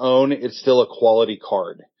on its own it's still a quality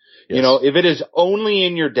card. Yes. If it is only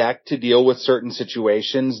in your deck to deal with certain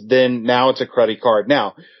situations, then now it's a cruddy card.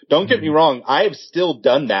 Now, don't get me wrong, I have still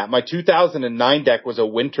done that. My 2009 deck was a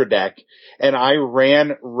winter deck, and I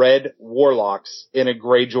ran red Warlocks in a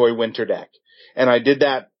Greyjoy winter deck. And I did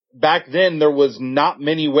that. Back then, there was not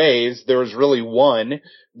many ways. There was really one,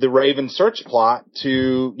 the Raven search plot,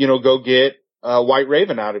 to, go get White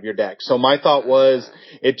Raven out of your deck. So my thought was,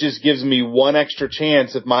 it just gives me one extra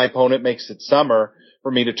chance if my opponent makes it summer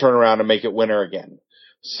for me to turn around and make it winter again.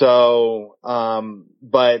 So,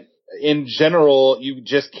 but in general, you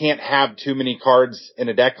just can't have too many cards in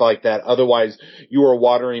a deck like that. Otherwise, you are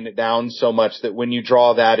watering it down so much that when you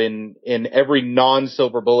draw that in every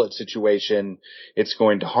non-Silver Bullet situation, it's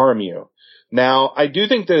going to harm you. Now, I do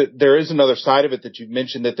think that there is another side of it that you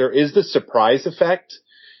mentioned, that there is the surprise effect.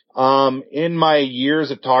 In my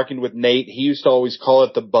years of talking with Nate, he used to always call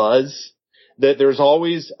it the buzz. That there's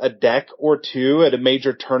always a deck or two at a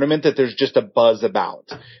major tournament that there's just a buzz about.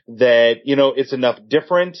 That, it's enough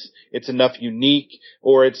different, it's enough unique,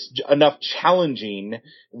 or it's enough challenging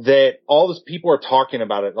that all those people are talking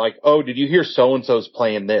about it. Like, oh, did you hear so-and-so's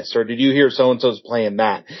playing this? Or did you hear so-and-so's playing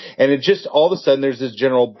that? And it just, all of a sudden, there's this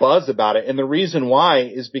general buzz about it. And the reason why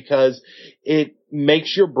is because it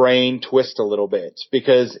makes your brain twist a little bit.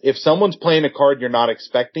 Because if someone's playing a card you're not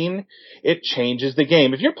expecting, it changes the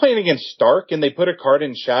game. If you're playing against Stark and they put a card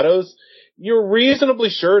in Shadows, you're reasonably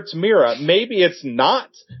sure it's Mira. Maybe it's not,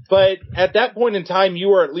 but at that point in time, you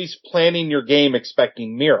are at least planning your game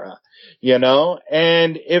expecting Mira,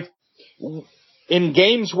 And if in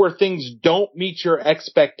games where things don't meet your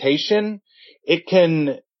expectation, it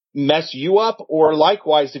can mess you up, or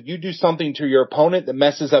likewise, if you do something to your opponent that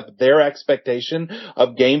messes up their expectation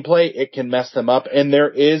of gameplay, it can mess them up, and there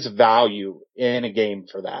is value in a game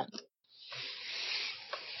for that.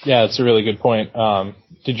 Yeah, that's a really good point.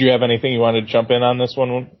 Did you have anything you wanted to jump in on this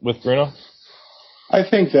one with Bruno? I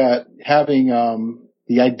think that having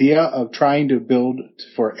the idea of trying to build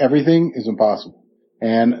for everything is impossible.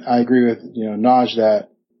 And I agree with Naj that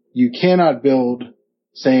you cannot build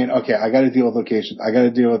saying, okay, I got to deal with locations, I got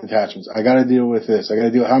to deal with attachments, I got to deal with this, how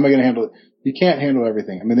am I going to handle it? You can't handle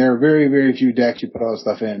everything. I mean, there are very, very few decks you put all this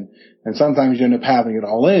stuff in, and sometimes you end up having it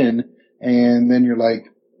all in, and then you're like,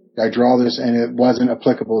 I draw this and it wasn't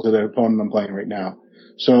applicable to the opponent I'm playing right now.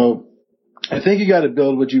 So I think you got to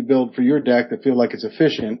build what you build for your deck that feel like it's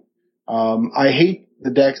efficient. I hate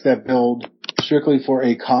the decks that build strictly for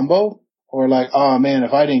a combo, or like, oh man,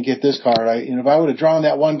 if I didn't get this card, if I would have drawn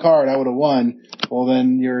that one card, I would have won. Well,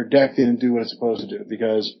 then your deck didn't do what it's supposed to do,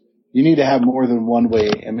 because you need to have more than one way.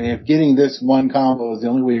 I mean, if getting this one combo is the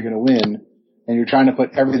only way you're going to win, and you're trying to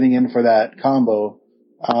put everything in for that combo,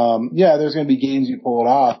 there's going to be games you pull it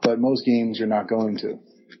off, but most games you're not going to.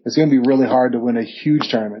 It's going to be really hard to win a huge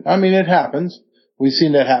tournament. I mean, it happens. We've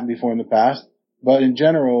seen that happen before in the past, but in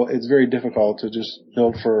general, it's very difficult to just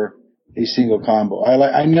build for a single combo.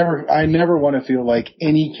 I never want to feel like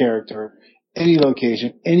any character, any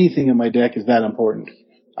location, anything in my deck is that important.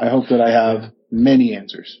 I hope that I have many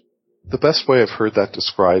answers. The best way I've heard that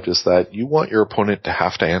described is that you want your opponent to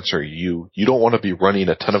have to answer you. You don't want to be running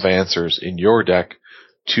a ton of answers in your deck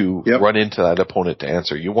to run into that opponent to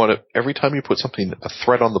answer. You want to, every time you put a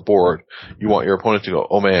threat on the board, you want your opponent to go,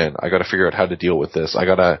 oh man, I gotta figure out how to deal with this. I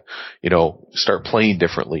gotta, start playing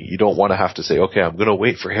differently. You don't want to have to say, okay, I'm gonna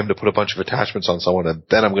wait for him to put a bunch of attachments on someone and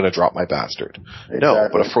then I'm gonna drop my bastard. Exactly. No,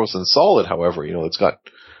 but a Frozen Solid, however, it's got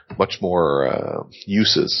much more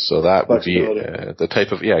uses. So that would be the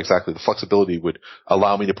type of, exactly. The flexibility would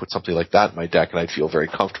allow me to put something like that in my deck, and I'd feel very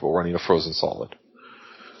comfortable running a Frozen Solid.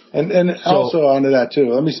 And also onto that too,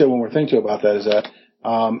 let me say one more thing too about that is that,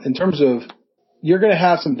 in terms of, you're going to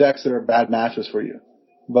have some decks that are bad matches for you.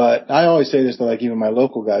 But I always say this to like even my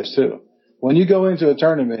local guys too. When you go into a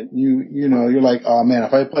tournament, you're like, oh man,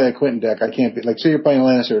 if I play a Quentin deck, I can't be, like say you're playing a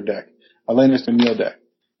Lannister deck, a Lannister Neil deck.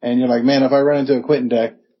 And you're like, man, if I run into a Quentin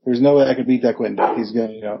deck, there's no way I could beat that Quentin deck. He's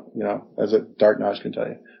going to, as a Dark Notch can tell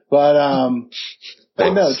you. But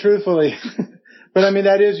no, truthfully, but I mean,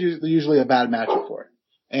 that is usually a bad matchup for it.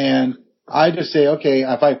 And I just say, okay,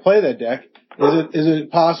 if I play that deck, is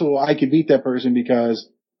it possible I could beat that person because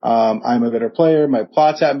I'm a better player, my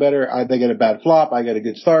plot's happen better, they get a bad flop, I get a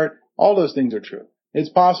good start. All those things are true. It's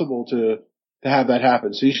possible to have that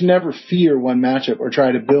happen. So you should never fear one matchup or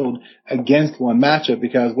try to build against one matchup,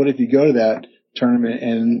 because what if you go to that tournament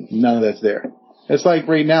and none of that's there? It's like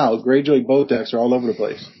right now, Greyjoy both decks are all over the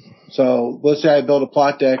place. So let's say I build a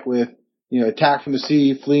plot deck with attack from the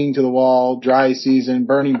sea, fleeing to the wall, dry season,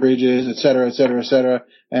 burning bridges, et cetera,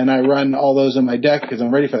 and I run all those in my deck because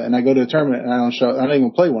I'm ready for that. And I go to a tournament and I don't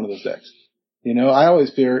even play one of those decks. I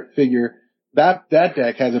always figure that deck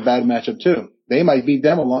has a bad matchup too. They might beat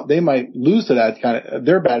them they might lose to that kind of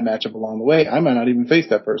their bad matchup along the way. I might not even face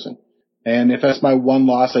that person. And if that's my one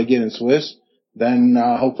loss I get in Swiss, then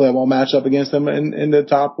hopefully I won't match up against them in the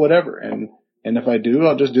top whatever. And if I do,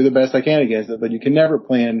 I'll just do the best I can against it. But you can never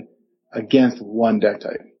plan against one deck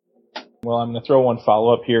type. Well, I'm going to throw one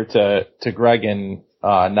follow-up here to Greg and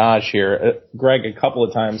Naj here. Greg, a couple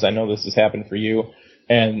of times, I know this has happened for you,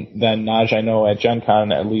 and then Naj, I know at Gen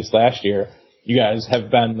Con, at least last year, you guys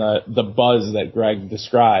have been the buzz that Greg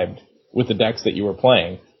described with the decks that you were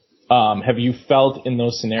playing. Have you felt in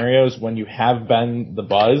those scenarios when you have been the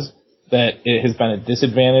buzz that it has been a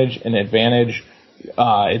disadvantage, an advantage,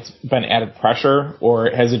 it's been added pressure, or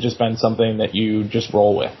has it just been something that you just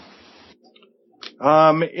roll with?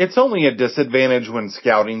 It's only a disadvantage when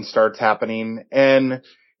scouting starts happening. And,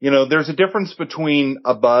 there's a difference between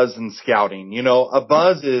a buzz and scouting. A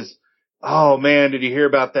buzz is, oh man, did you hear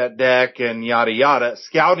about that deck and yada yada.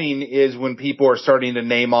 Scouting is when people are starting to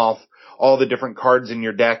name off all the different cards in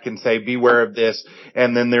your deck and say, beware of this,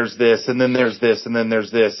 and then there's this, and then there's this, and then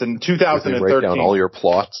there's this. In 2013, write down all your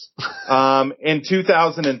plots. In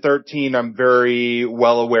 2013, I'm very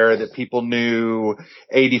well aware that people knew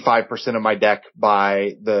 85% of my deck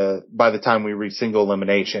by the time we reached single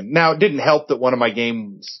elimination. Now, it didn't help that one of my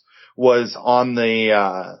games was on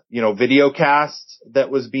the, video cast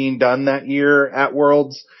that was being done that year at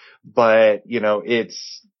Worlds, but,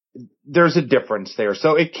 there's a difference there.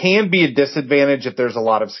 So it can be a disadvantage if there's a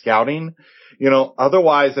lot of scouting.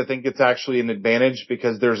 Otherwise I think it's actually an advantage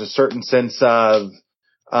because there's a certain sense of,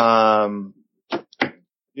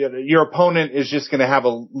 your opponent is just going to have a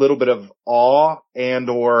little bit of awe and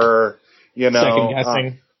or, second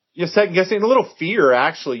guessing. You're second guessing, a little fear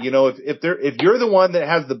actually. If you're the one that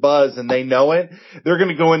has the buzz and they know it, they're going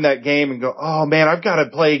to go in that game and go, oh man, I've got to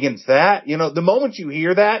play against that. The moment you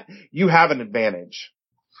hear that, you have an advantage.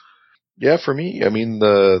 Yeah, for me, I mean,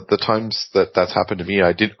 the times that's happened to me,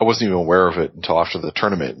 I wasn't even aware of it until after the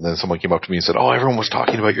tournament. And then someone came up to me and said, oh, everyone was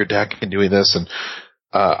talking about your deck and doing this. And,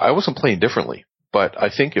 I wasn't playing differently, but I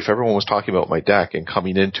think if everyone was talking about my deck and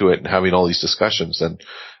coming into it and having all these discussions, then,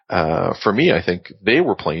 for me, I think they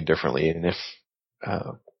were playing differently. And if,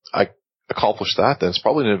 I accomplished that, then it's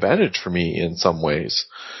probably an advantage for me in some ways.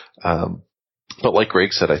 But like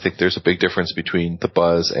Greg said, I think there's a big difference between the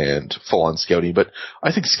buzz and full-on scouting. But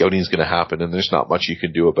I think scouting is going to happen, and there's not much you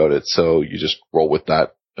can do about it. So you just roll with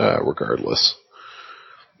that regardless.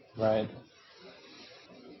 Right.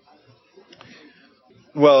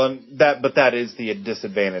 Well, but that is the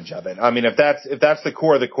disadvantage of it. I mean, if that's the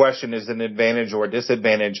core of the question, is an advantage or a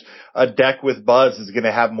disadvantage, a deck with buzz is going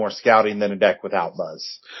to have more scouting than a deck without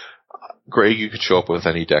buzz. Greg, you could show up with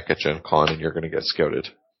any deck at Gen Con, and you're going to get scouted.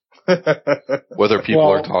 Whether people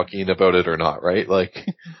are talking about it or not, right?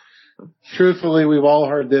 Truthfully, we've all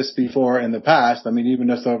heard this before in the past. I mean, even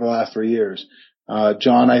just over the last 3 years.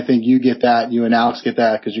 John, I think you get that. You and Alex get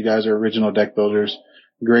that because you guys are original deck builders.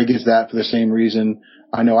 Greg gets that for the same reason.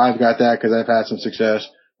 I know I've got that because I've had some success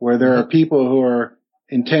where there are people who are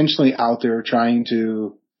intentionally out there trying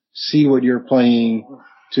to see what you're playing,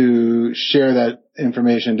 to share that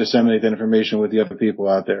information, disseminate that information with the other people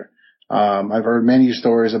out there. I've heard many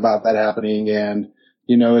stories about that happening, and,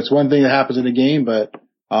 it's one thing that happens in a game, but,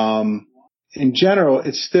 in general,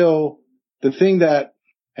 it's still the thing that,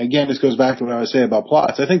 again, this goes back to what I was saying about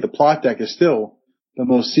plots. I think the plot deck is still the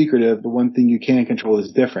most secretive. The one thing you can control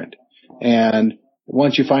is different. And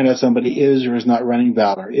once you find out somebody is or is not running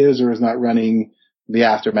Valor, is or is not running the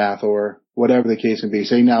Aftermath or whatever the case may be,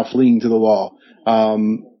 say now fleeing to the wall,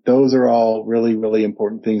 those are all really, really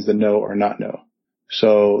important things to know or not know.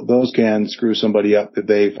 So those can screw somebody up if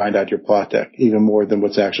they find out your plot deck, even more than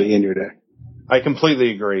what's actually in your deck. I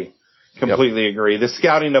completely agree. Agree. The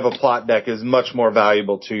scouting of a plot deck is much more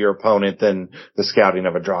valuable to your opponent than the scouting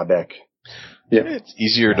of a draw deck. Yeah, it's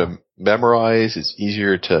easier to memorize. It's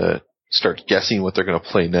easier to start guessing what they're going to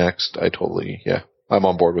play next. I'm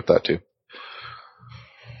on board with that too.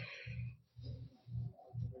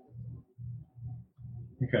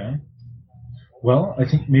 Okay. Well, I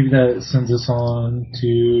think maybe that sends us on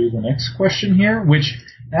to the next question here, which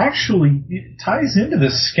actually ties into the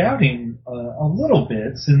scouting a little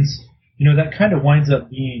bit, since, that kind of winds up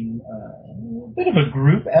being a bit of a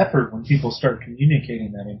group effort when people start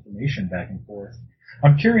communicating that information back and forth.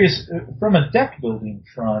 I'm curious, from a deck building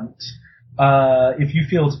front, if you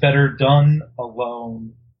feel it's better done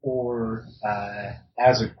alone or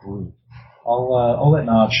as a group. I'll let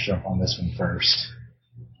Notch jump on this one first.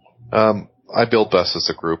 I build best as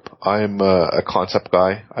a group. I'm a concept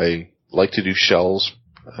guy. I like to do shells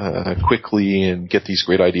quickly and get these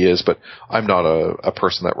great ideas, but I'm not a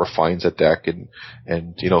person that refines a deck and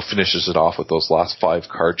finishes it off with those last 5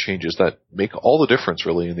 card changes that make all the difference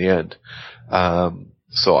really in the end.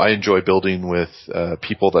 So I enjoy building with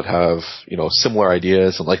people that have similar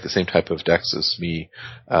ideas and like the same type of decks as me,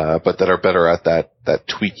 but that are better at that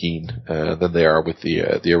tweaking than they are with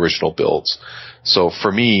the original builds. So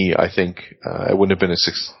for me, I think I wouldn't have been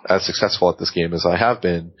as successful at this game as I have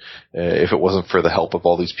been if it wasn't for the help of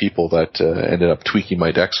all these people that ended up tweaking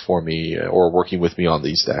my decks for me or working with me on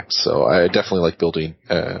these decks. So I definitely like building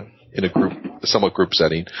in a somewhat group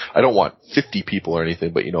setting. I don't want 50 people or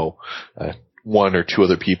anything, but 1 or 2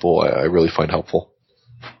 other people I really find helpful.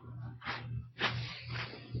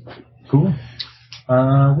 Cool.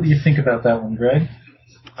 What do you think about that one, Greg?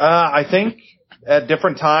 I think at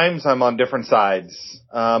different times I'm on different sides.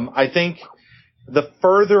 I think the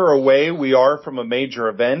further away we are from a major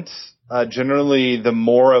event, generally the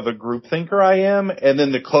more of a group thinker I am. And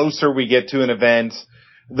then the closer we get to an event,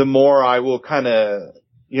 the more I will kind of,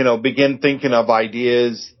 begin thinking of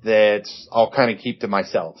ideas that I'll kind of keep to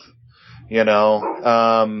myself,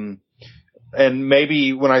 and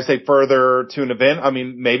maybe when I say further to an event, I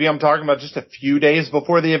mean, maybe I'm talking about just a few days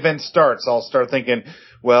before the event starts. I'll start thinking,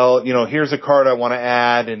 well, here's a card I want to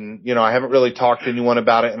add, and, I haven't really talked to anyone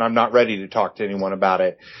about it, and I'm not ready to talk to anyone about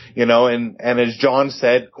it, and as John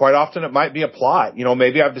said, quite often it might be a plot.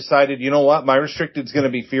 Maybe I've decided, my restricted is going to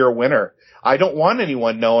be Fear Winter. I don't want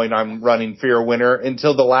anyone knowing I'm running Fear Winter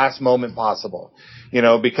until the last moment possible,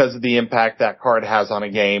 because of the impact that card has on a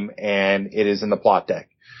game, and it is in the plot deck.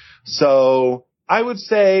 So I would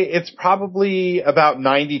say it's probably about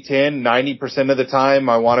 90-10, 90% of the time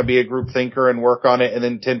I want to be a group thinker and work on it. And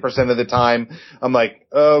then 10% of the time I'm like,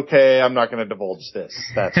 okay, I'm not going to divulge this,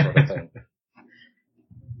 that sort of thing.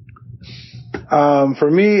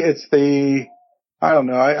 For me, it's I don't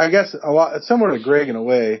know. I guess it's similar to Greg in a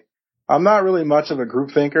way. I'm not really much of a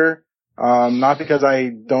group thinker. Not because I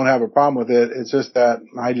don't have a problem with it. It's just that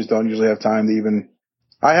I just don't usually have time to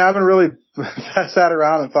I haven't really sat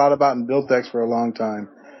around and thought about and built decks for a long time.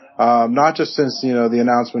 Not just since, the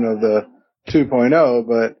announcement of the 2.0,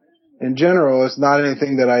 but in general, it's not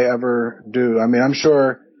anything that I ever do. I mean, I'm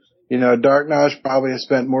sure, Dark Knowledge probably has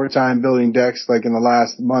spent more time building decks like in the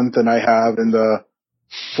last month than I have in the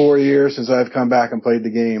 4 years since I've come back and played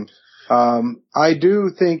the game. I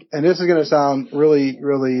do think, and this is going to sound really,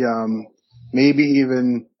 really, maybe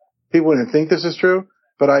even people wouldn't think this is true,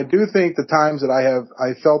 but I do think the times that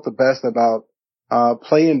I felt the best about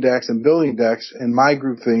playing decks and building decks in my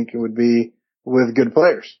group think it would be with good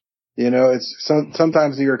players. It's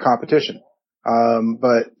sometimes you're a competition.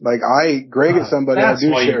 But like Greg is somebody I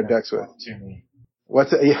do share decks with.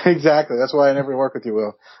 Yeah, exactly. That's why I never work with you,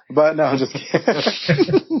 Will. But no, I'm just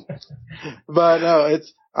kidding. But no,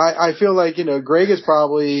 I feel like, Greg is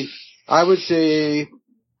probably, I would say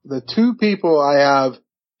the two people I have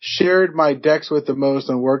shared my decks with the most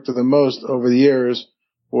and worked with the most over the years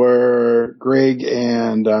were Greg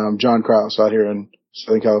and John Krause out here in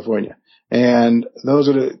Southern California. And those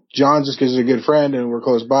are John just because he's a good friend and we're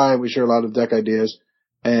close by and we share a lot of deck ideas.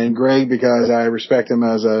 And Greg because I respect him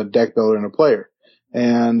as a deck builder and a player.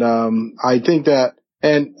 And I think that,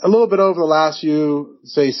 and a little bit over the last few,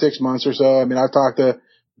 say 6 months or so, I mean, I've talked to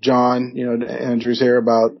John, Andrews here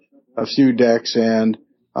about a few decks and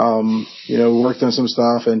worked on some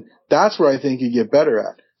stuff, and that's where I think you get better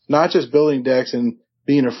at. Not just building decks and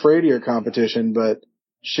being afraid of your competition, but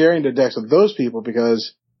sharing the decks with those people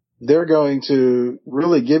because they're going to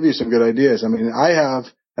really give you some good ideas. I mean, I have,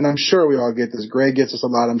 and I'm sure we all get this. Greg gets this a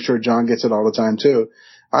lot. I'm sure John gets it all the time too.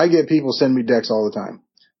 I get people send me decks all the time.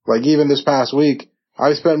 Like even this past week,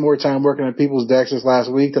 I spent more time working on people's decks this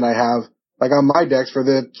last week than I have like on my decks for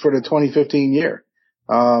the 2015 year.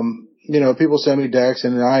 People send me decks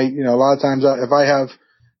and a lot of times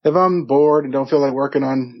if I'm bored and don't feel like working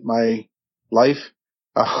on my life,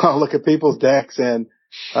 I'll look at people's decks and,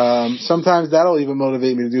 sometimes that'll even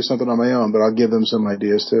motivate me to do something on my own, but I'll give them some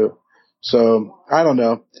ideas too. So I don't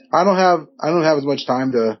know. I don't have as much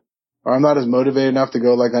time or I'm not as motivated enough to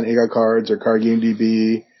go like on AGA Cards or Card Game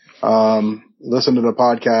DB, listen to the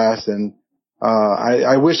podcast and,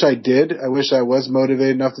 I wish I did. I wish I was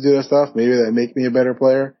motivated enough to do that stuff. Maybe that'd make me a better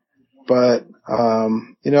player. But,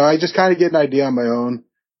 I just kind of get an idea on my own,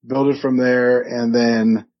 build it from there, and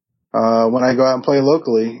then, when I go out and play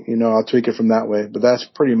locally, I'll tweak it from that way. But that's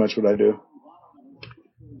pretty much what I do.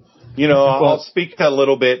 I'll speak a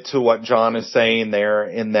little bit to what John is saying there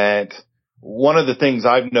in that one of the things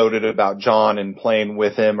I've noted about John and playing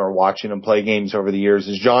with him or watching him play games over the years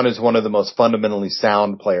is John is one of the most fundamentally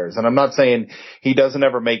sound players. And I'm not saying he doesn't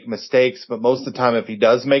ever make mistakes, but most of the time if he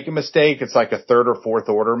does make a mistake, it's like a third or fourth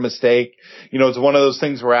order mistake. It's one of those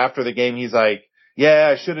things where after the game he's like,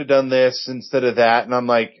 yeah, I should have done this instead of that. And I'm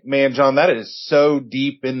like, man, John, that is so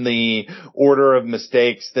deep in the order of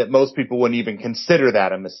mistakes that most people wouldn't even consider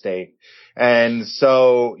that a mistake. And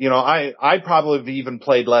so, I probably have even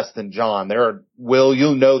played less than John. Will,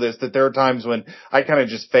 you'll know this, that there are times when I kind of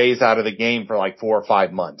just phase out of the game for like 4 or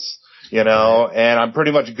 5 months, and I'm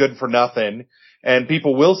pretty much good for nothing. And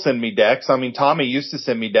people will send me decks. I mean, Tommy used to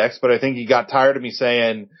send me decks, but I think he got tired of me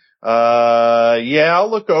saying, yeah, I'll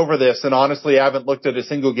look over this. And honestly, I haven't looked at a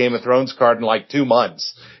single Game of Thrones card in like 2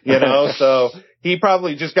 months, so he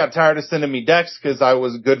probably just got tired of sending me decks because I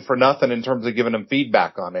was good for nothing in terms of giving him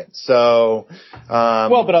feedback on it. So,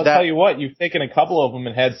 but I'll tell you what, you've taken a couple of them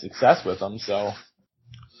and had success with them. So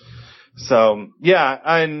yeah.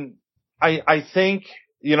 And I think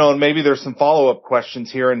and maybe there's some follow-up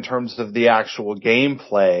questions here in terms of the actual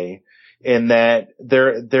gameplay, in that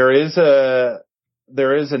there is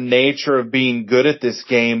a nature of being good at this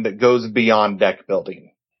game that goes beyond deck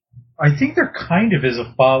building. I think there kind of is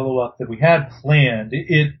a follow-up that we had planned.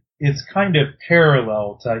 It's kind of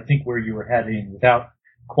parallel to, I think, where you were heading without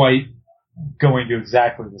quite going to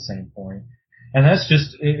exactly the same point. And that's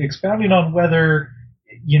just expounding on whether,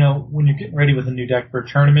 when you're getting ready with a new deck for a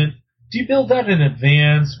tournament, do you build that in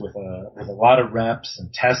advance with a lot of reps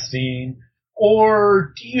and testing,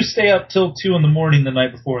 or do you stay up till 2 a.m. the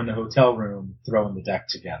night before in the hotel room throwing the deck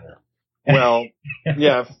together? Well,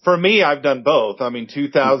 yeah, for me, I've done both.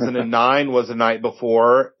 2009 was the night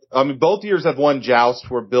before. Both years I've won Joust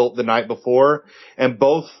were built the night before, and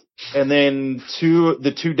then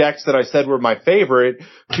the two decks that I said were my favorite,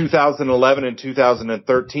 2011 and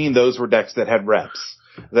 2013, those were decks that had reps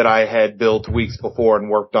that I had built weeks before and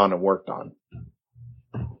worked on.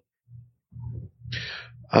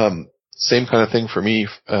 Same kind of thing for me,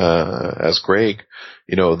 as Greg.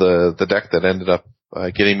 The deck that ended up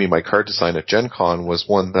getting me my card design at Gen Con was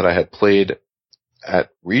one that I had played at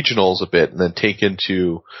regionals a bit and then taken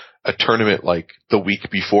to a tournament like the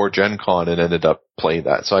week before Gen Con and ended up playing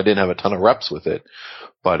that. So I didn't have a ton of reps with it,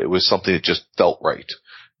 but it was something that just felt right.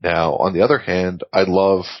 Now, on the other hand, I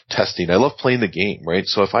love testing. I love playing the game, right?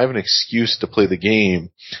 So if I have an excuse to play the game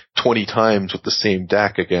 20 times with the same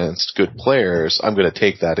deck against good players, I'm going to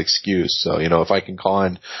take that excuse. So, if I can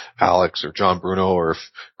con Alex or John Bruno, or if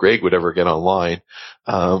Greg would ever get online,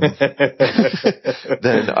 then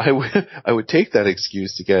I would take that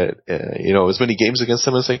excuse to get, as many games against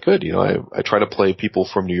them as I could. I try to play people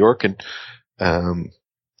from New York and,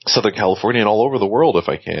 Southern California and all over the world if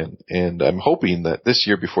I can. And I'm hoping that this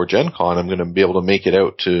year before Gen Con, I'm going to be able to make it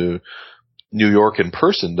out to New York in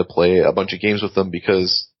person to play a bunch of games with them,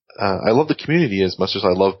 because I love the community as much as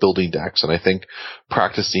I love building decks. And I think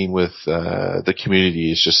practicing with the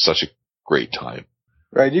community is just such a great time.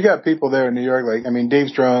 Right. You got people there in New York, Dave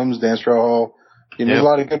Stroms, Dan Strohall, there's a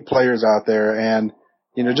lot of good players out there. And,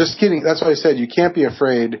 that's why I said you can't be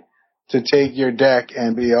afraid to take your deck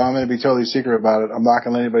and I'm going to be totally secret about it. I'm not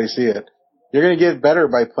going to let anybody see it. You're going to get better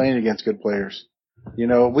by playing against good players. I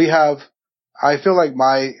feel like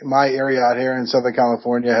my area out here in Southern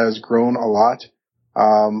California has grown a lot.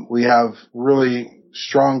 We have really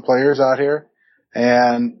strong players out here.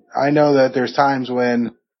 And I know that there's times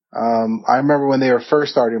when, I remember when they were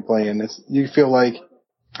first starting playing, you feel like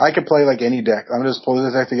I could play like any deck. I'm just pulling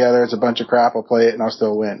this deck together. It's a bunch of crap. I'll play it and I'll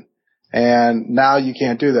still win. And now you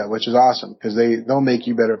can't do that, which is awesome, because they'll make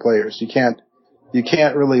you better players. You can't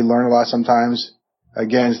really learn a lot sometimes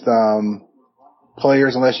against,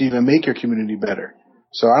 players unless you even make your community better.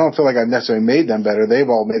 So I don't feel like I've necessarily made them better. They've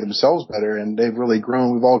all made themselves better, and they've really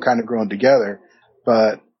grown. We've all kind of grown together,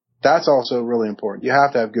 but that's also really important. You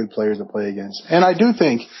have to have good players to play against. And I do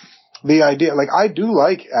think the idea, I do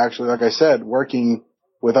like, actually, like I said, working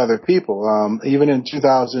with other people. Even in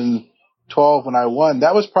 2012 when I won,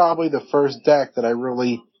 that was probably the first deck that I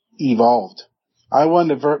really evolved. I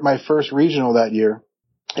won my first regional that year,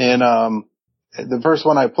 and the first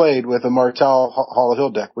one I played with a Martel Hollow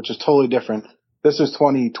Hill deck, which is totally different. This was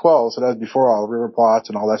 2012, so that was before all river plots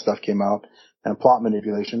and all that stuff came out, and plot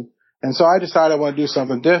manipulation. And so I decided I want to do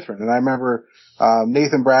something different. And I remember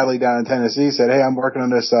Nathan Bradley down in Tennessee said, "Hey, I'm working on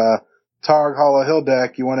this Targ Hollow Hill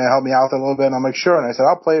deck. You want to help me out a little bit?" And I'm like, "Sure." And I said,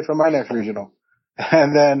 "I'll play it for my next regional."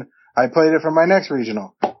 And then I played it for my next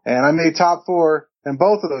regional, and I made top 4 in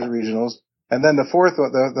both of those regionals. And then the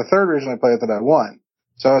third regional I played that I won.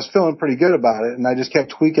 So I was feeling pretty good about it, and I just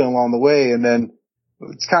kept tweaking along the way. And then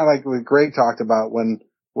it's kind of like what Greg talked about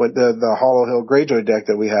with the Hollow Hill Greyjoy deck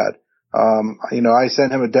that we had. I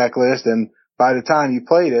sent him a deck list, and by the time you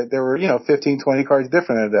played it, there were, 15, 20 cards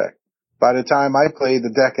different in a deck. By the time I played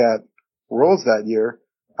the deck at Worlds that year,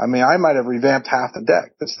 I might have revamped half the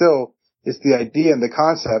deck, but still, it's the idea and the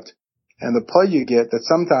concept and the play you get that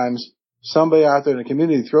sometimes somebody out there in the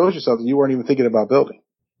community throws you something you weren't even thinking about building.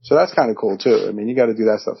 So that's kind of cool too. You got to do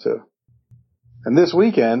that stuff too. And this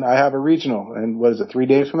weekend I have a regional, and 3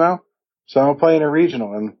 days from now? So I'm playing a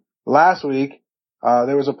regional. And last week,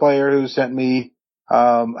 there was a player who sent me,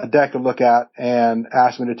 a deck to look at and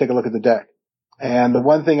asked me to take a look at the deck. And the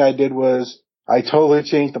one thing I did was I totally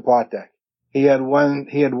changed the plot deck. He had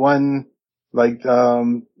 7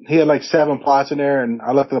 plots in there, and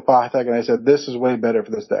I looked at the plot deck and I said, "This is way better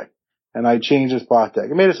for this deck." And I changed his plot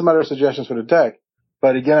deck. I made some other suggestions for the deck,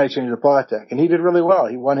 but again, I changed the plot deck, and he did really well.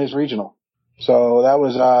 He won his regional. So that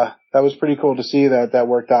was pretty cool to see that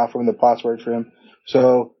worked out for him. The plots worked for him.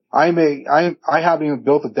 So I haven't even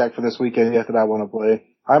built a deck for this weekend yet that I want to play.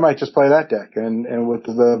 I might just play that deck and with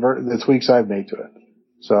the tweaks I've made to it.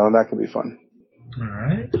 So that could be fun. All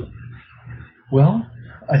right. Well,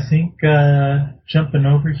 I think jumping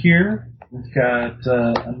over here, we've got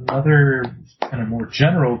another kind of more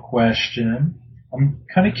general question. I'm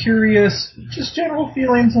kind of curious, just general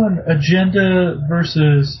feelings on agenda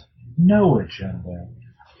versus no agenda.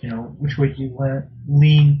 Which way you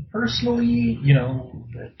lean personally,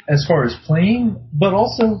 as far as playing, but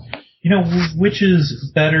also, which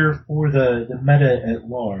is better for the meta at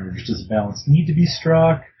large? Does balance need to be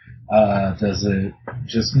struck? Does it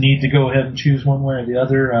just need to go ahead and choose one way or the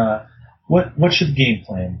other? What should the game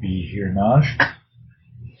plan be here, Naj?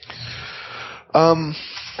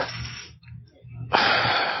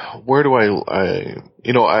 Where do I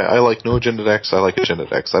like no agenda decks. I like agenda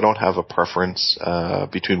decks. I don't have a preference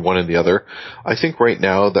between one and the other. I think right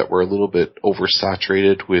now that we're a little bit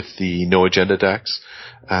oversaturated with the no agenda decks.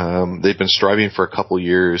 They've been striving for a couple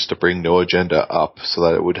years to bring no agenda up so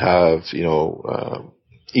that it would have,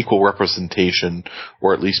 equal representation,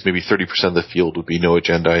 or at least maybe 30% of the field would be no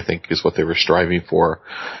agenda, I think is what they were striving for.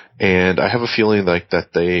 And I have a feeling like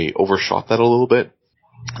that they overshot that a little bit.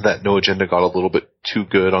 That no agenda got a little bit too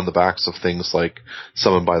good on the backs of things like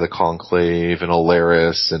Summoned by the Conclave and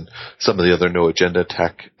Alaris and some of the other no agenda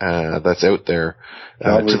tech that's out there,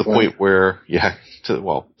 to the point where,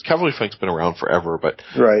 Cavalry Flank's been around forever, but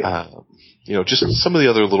right. Just some of the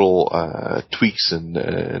other little tweaks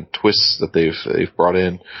and twists that they've brought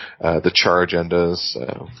in, the char agendas.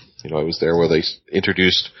 I was there where they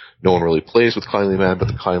introduced no one really plays with Kindly Man, but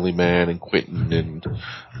the Kindly Man and Quentin and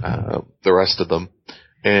the rest of them.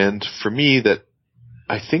 And for me, that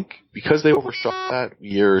I think because they overshot that,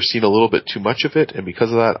 you're seeing a little bit too much of it, and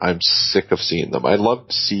because of that, I'm sick of seeing them. I'd love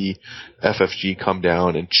to see FFG come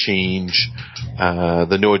down and change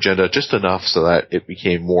the no agenda just enough so that it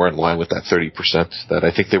became more in line with that 30% that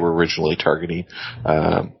I think they were originally targeting.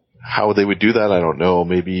 How they would do that, I don't know.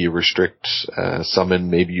 Maybe you restrict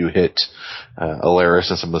summon, maybe you hit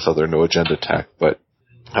Alaris and some of this other no agenda tech, but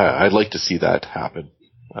I'd like to see that happen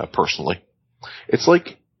personally. It's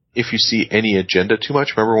like if you see any agenda too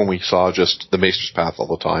much. Remember when we saw just the Maester's Path all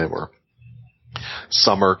the time, or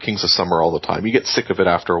Summer, Kings of Summer all the time? You get sick of it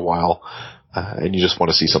after a while, and you just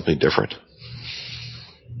want to see something different.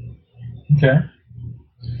 Okay.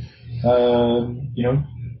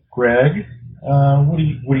 Greg, what do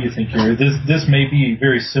you think here? This may be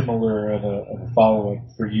very similar of a follow up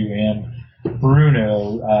for you and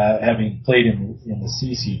Bruno, having played in the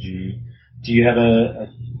CCG. Do you have a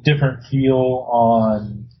different feel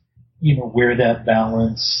on where that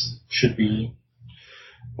balance should be?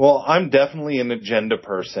 Well, I'm definitely an agenda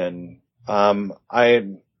person. Naj,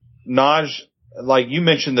 like you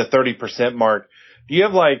mentioned the 30% mark. Do you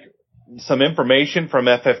have some information from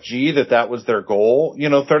FFG that was their goal?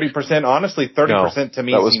 30%. Honestly, 30% to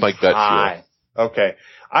me that was seems my gut high. feel. Okay.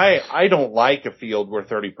 I don't like a field where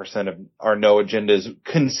 30% of our no agendas,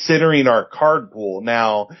 considering our card pool.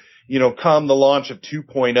 Now, come the launch of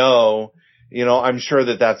 2.0, I'm sure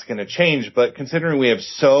that's going to change, but considering we have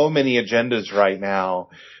so many agendas right now,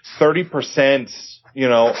 30%,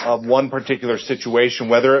 of one particular situation,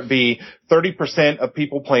 whether it be 30% of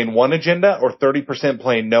people playing one agenda or 30%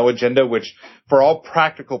 playing no agenda, which for all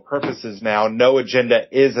practical purposes now, no agenda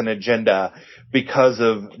is an agenda because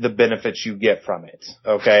of the benefits you get from it.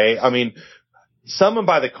 Okay. I mean, Summoned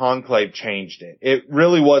by the Conclave changed it. It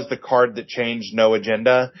really was the card that changed no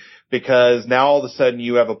agenda, because now all of a sudden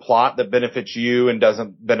you have a plot that benefits you and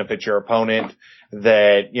doesn't benefit your opponent,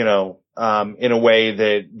 that, in a way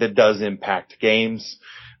that does impact games.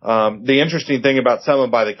 The interesting thing about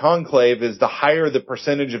Summoned by the Conclave is the higher the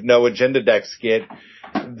percentage of no agenda decks get,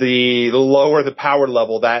 the lower the power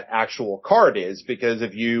level that actual card is, because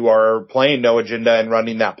if you are playing no agenda and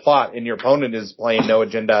running that plot and your opponent is playing no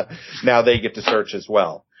agenda, now they get to search as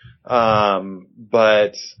well.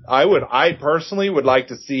 But I personally would like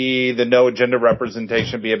to see the no agenda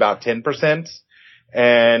representation be about 10%.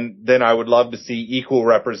 And then I would love to see equal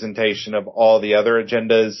representation of all the other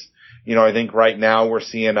agendas. I think right now we're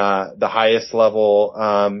seeing, the highest level,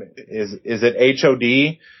 is it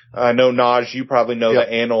HOD? I know, Naj, you probably know the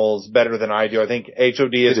annals better than I do. I think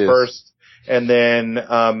HOD is first, and then,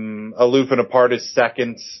 Aloof and Apart is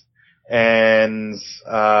second, and,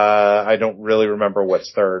 I don't really remember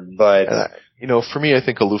what's third, but. For me, I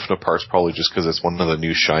think Aloof and Apart's probably just because it's one of the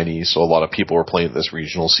new shinies, so a lot of people were playing this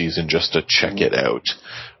regional season just to check it out.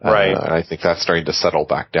 Right. And I think that's starting to settle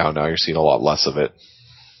back down now. You're seeing a lot less of it.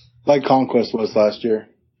 Like Conquest was last year.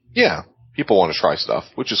 Yeah. People want to try stuff,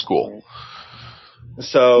 which is cool.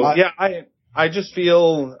 So, I just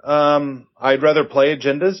feel I'd rather play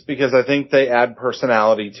agendas because I think they add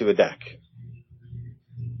personality to a deck.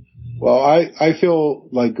 Well, I feel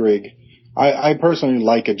like Greg. I personally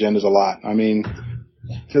like agendas a lot. I mean,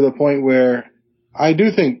 to the point where I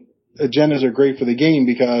do think agendas are great for the game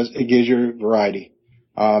because it gives you variety.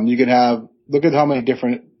 You can look at how many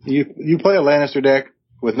different, you play a Lannister deck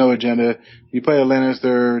with no agenda. You play a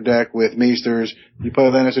Lannister deck with Maesters. You play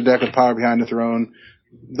a Lannister deck with Power Behind the Throne.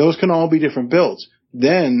 Those can all be different builds.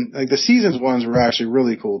 Then, like the Seasons ones were actually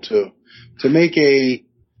really cool too. To make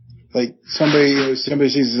somebody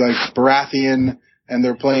sees like Baratheon and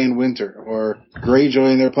they're playing Winter, or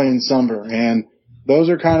Greyjoy and they're playing Summer, and those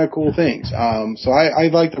are kind of cool things. So I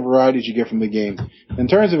like the varieties you get from the game. In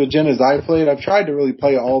terms of agendas I've played, I've tried to really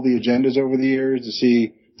play all the agendas over the years to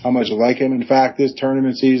see how much I like them. In fact, this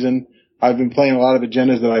tournament season, I've been playing a lot of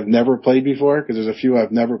agendas that I've never played before, because there's a few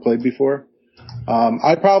I've never played before.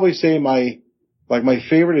 I'd probably say my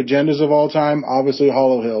favorite agendas of all time, obviously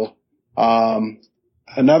Hollow Hill.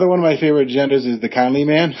 Another one of my favorite agendas is the Kindly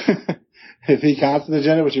Man. If he counts an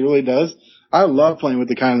agenda, which he really does. I love playing with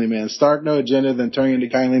the Kindly Man. Start no agenda, then turning into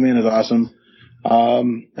Kindly Man is awesome.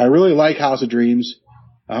 I really like House of Dreams.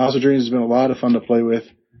 House of Dreams has been a lot of fun to play with.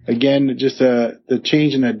 Again, just the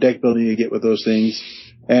change in that deck building you get with those things.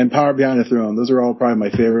 And Power Behind the Throne. Those are all probably my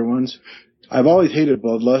favorite ones. I've always hated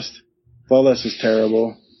Bloodlust. Bloodlust is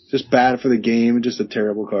terrible. Just bad for the game and just a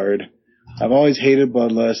terrible card. I've always hated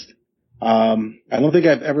Bloodlust. I don't think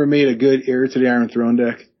I've ever made a good Heir to the Iron Throne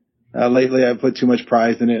deck. Lately I've put too much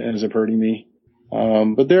pride in it and it ends up hurting me.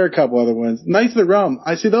 But there are a couple other ones. Knights of the Realm.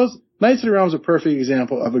 I see those. Knights of the Realm is a perfect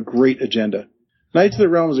example of a great agenda. Knights of the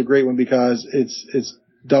Realm is a great one because it's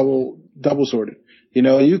double sorted. You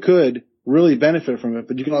know, you could really benefit from it,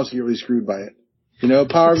 but you can also get really screwed by it. You know,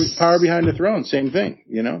 Power Behind the Throne, same thing,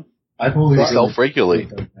 you know? I've always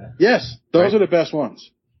self-regulate. Yes, those are the best ones.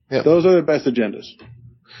 Yeah. Those are the best agendas.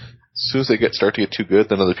 As soon as they start to get too good,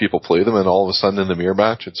 then other people play them, and all of a sudden in the mirror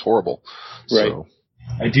match, it's horrible. Right. So.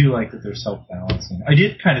 I do like that they're self-balancing. I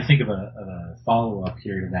did kind of think of a follow-up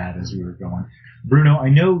here to that as we were going. Bruno, I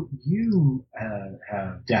know you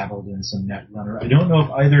have dabbled in some Netrunner. I don't know if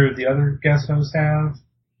either of the other guest hosts have.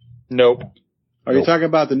 Nope. Are you talking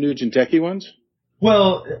about the new Jinteki ones?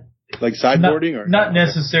 Well, like sideboarding, or not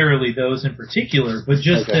necessarily those in particular, but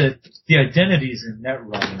just that the identities in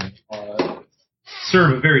Netrunner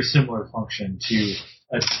serve a very similar function to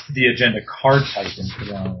the agenda card type in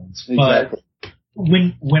Thrones. Exactly. But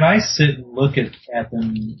when I sit and look at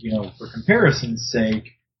them, you know, for comparison's sake,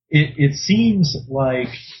 it seems like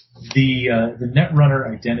the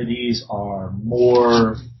Netrunner identities are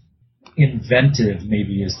more inventive,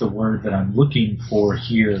 maybe is the word that I'm looking for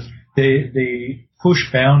here. They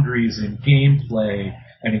push boundaries in gameplay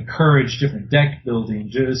and encourage different deck building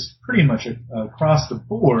just pretty much across the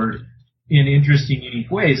board in interesting,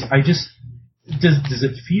 unique ways. Does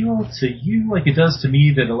it feel to you like it does to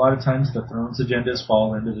me that a lot of times the Thrones agendas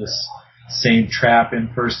fall into this same trap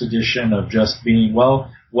in first edition of just being,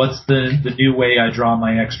 well, what's the new way I draw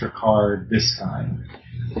my extra card this time?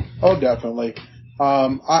 Oh, definitely.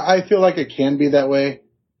 I feel like it can be that way.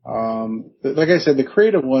 Like I said, the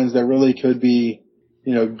creative ones that really could be,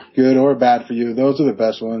 you know, good or bad for you, those are the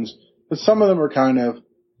best ones. But some of them are kind of,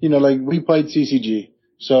 you know, like we played CCG.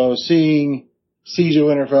 So seeing Siege of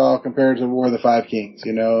Winterfell compared to War of the Five Kings,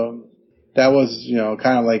 you know, that was, you know,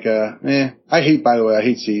 kind of like I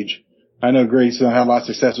hate Siege. I know Grace had a lot of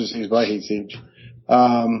success with Siege, but I hate Siege.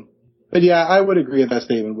 But yeah, I would agree with that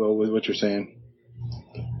statement, Will, with what you're saying.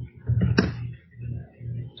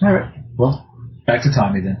 All right. Well, back to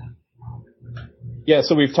Tommy then. Yeah,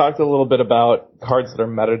 so we've talked a little bit about cards that are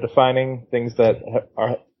meta-defining, things that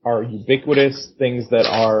are ubiquitous, things that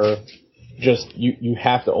are just you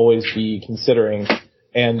have to always be considering.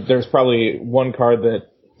 And there's probably one card that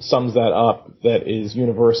sums that up that is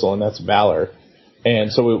universal, and that's Valor.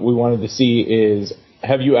 And so what we wanted to see is,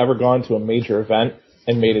 have you ever gone to a major event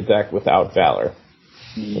and made a deck without Valor?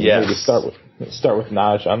 Yes. Maybe start with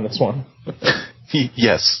Naj on this one.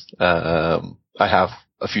 Yes, I have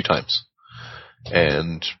a few times.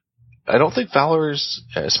 And I don't think Valor's,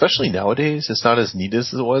 especially nowadays, it's not as neat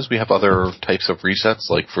as it was. We have other types of resets,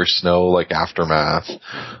 like for Snow, like Aftermath.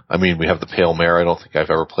 I mean, we have the Pale Mare. I don't think I've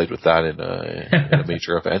ever played with that in a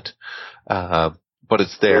major event. But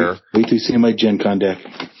it's there. Wait till you see my Gen Con deck.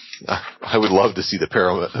 I would love to see the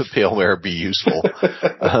Pale Mare be useful.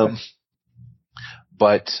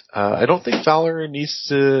 But I don't think Valor needs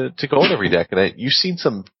to go in every deck. And you've seen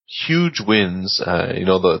some huge wins.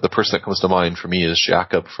 The person that comes to mind for me is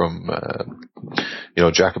Jacob from,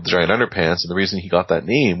 Jacob the Giant Underpants. And the reason he got that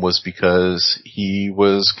name was because he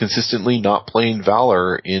was consistently not playing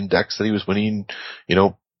Valor in decks that he was winning,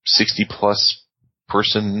 60 plus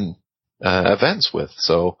person, events with.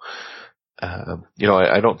 So,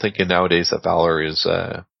 I don't think nowadays that Valor is,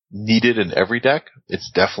 needed in every deck.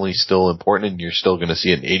 It's definitely still important, and you're still going to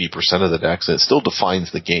see it in 80% of the decks, and it still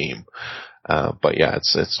defines the game. But yeah,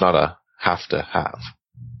 it's not a have to have.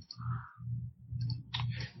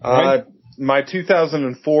 My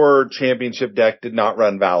 2004 championship deck did not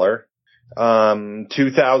run Valor.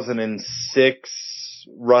 2006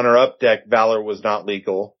 runner-up deck, Valor was not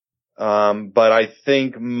legal. But I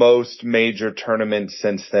think most major tournaments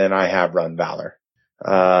since then I have run Valor.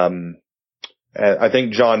 I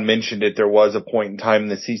think John mentioned it. There was a point in time in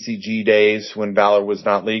the CCG days when Valor was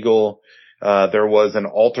not legal. There was an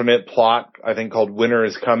alternate plot, I think called Winter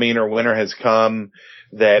is Coming or Winter Has Come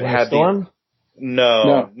that had Storm?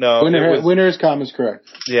 No. Winter Has Come is correct.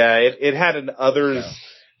 Yeah, it had an others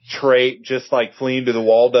trait just like Fleeing to the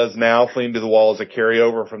Wall does now. Fleeing to the Wall is a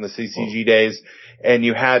carryover from the CCG days. And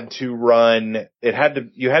you had to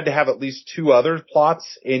have at least 2 other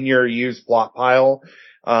plots in your used plot pile.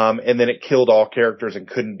 And then it killed all characters and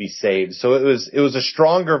couldn't be saved. So it was a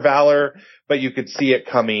stronger Valor, but you could see it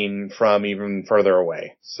coming from even further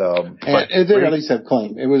away. So, and it did at least have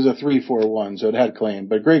claim. It was a 3-4-1, so it had claim.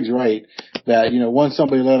 But Greg's right that, once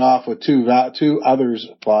somebody let off with 2 others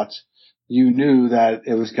plots, you knew that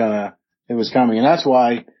it was coming. And that's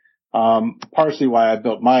why, partially why I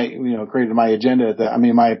built created my agenda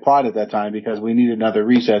my plot at that time, because we needed another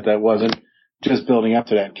reset that wasn't just building up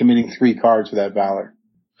to that, committing 3 cards for that Valor.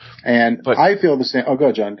 But I feel the same. Oh, go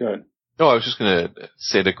ahead, John. Go ahead. No, I was just going to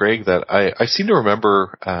say to Greg that I seem to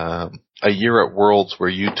remember a year at Worlds where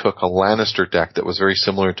you took a Lannister deck that was very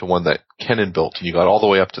similar to one that Kennen built, and you got all the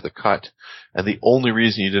way up to the cut. And the only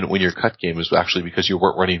reason you didn't win your cut game was actually because you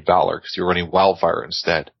weren't running Valor, because you were running Wildfire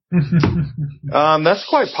instead. That's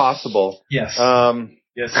quite possible. Yes.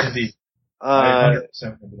 Yes, indeed. I 100%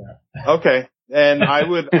 remember that. Okay. And I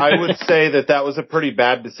would say that was a pretty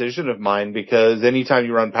bad decision of mine, because anytime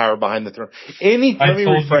you run Power Behind the Throne, I told you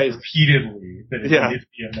repeatedly that it needed to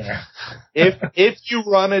be in there. If you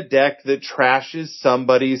run a deck that trashes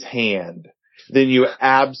somebody's hand, then you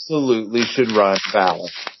absolutely should run Valor.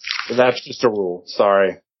 That's just a rule.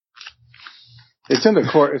 Sorry. It's in the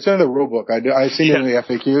the rule book. I've seen it in the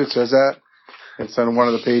FAQ. It says that. It's on one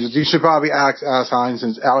of the pages. You should probably ask Hines,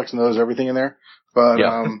 since Alex knows everything in there. But,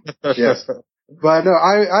 yes. But no,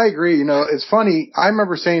 I agree. It's funny. I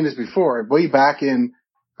remember saying this before, way back in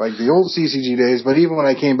the old CCG days, but even when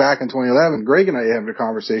I came back in 2011, Greg and I had a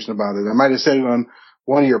conversation about it. I might have said it on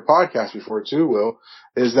one of your podcasts before too, Will,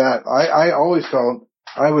 is that I always felt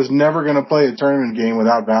I was never going to play a tournament game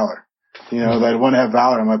without Valor. That I want to have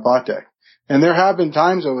Valor in my plot deck. And there have been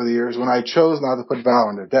times over the years when I chose not to put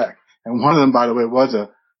Valor in the deck. And one of them, by the way, was a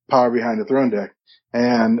Power Behind the Throne deck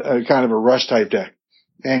and a kind of a rush type deck.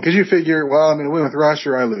 And cause you figure, well, I'm going to win with rush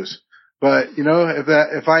or I lose. But,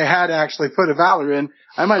 if I had actually put a Valor in,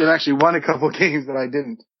 I might have actually won a couple games that I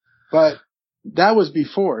didn't. But that was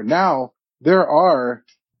before. Now there are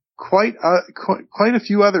quite a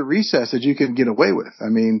few other resets that you can get away with.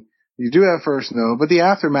 You do have First No, but the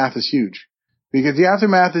Aftermath is huge, because the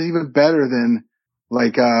Aftermath is even better than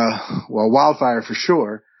Wildfire for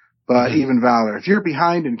sure, but even Valor. If you're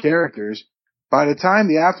behind in characters, by the time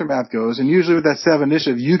the Aftermath goes, and usually with that 7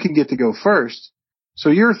 initiative, you can get to go first. So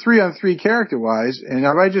you're 3-on-3 character-wise, and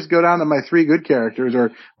if I just go down to my 3 good characters,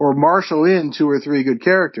 or marshal in 2 or 3 good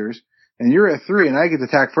characters, and you're at 3, and I get to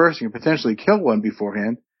attack first and potentially kill one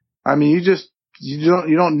beforehand,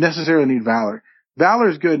 you don't necessarily need Valor. Valor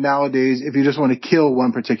is good nowadays if you just want to kill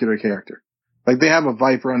one particular character. Like, they have a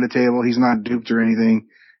Viper on the table, he's not duped or anything,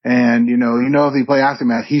 and if you play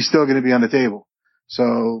Aftermath, he's still going to be on the table.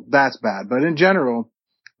 So that's bad. But in general,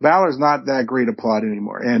 Valor's not that great a plot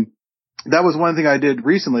anymore. And that was one thing I did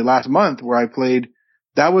recently, last month, where I played.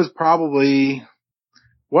 That was probably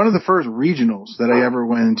one of the first regionals that I ever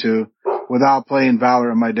went into without playing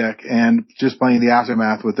Valor in my deck, and just playing the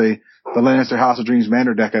Aftermath with the Lannister House of Dreams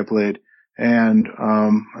Manor deck I played. And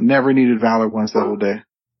I never needed Valor once that whole day.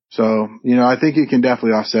 So, I think you can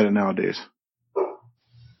definitely offset it nowadays.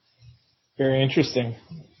 Very interesting.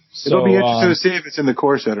 It'll be interesting to see if it's in the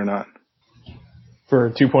core set or not. For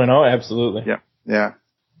 2.0, absolutely. Yeah.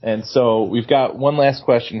 And so we've got one last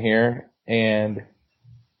question here, and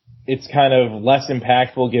it's kind of less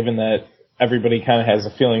impactful given that everybody kind of has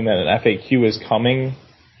a feeling that an FAQ is coming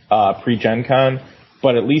pre-Gen Con,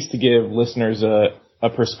 but at least to give listeners a a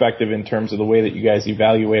perspective in terms of the way that you guys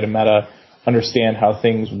evaluate a meta, understand how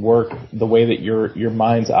things work, the way that your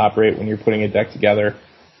minds operate when you're putting a deck together.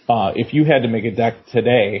 If you had to make a deck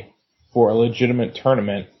today for a legitimate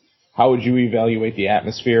tournament, how would you evaluate the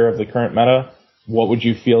atmosphere of the current meta? What would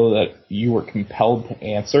you feel that you were compelled to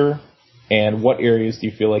answer? And what areas do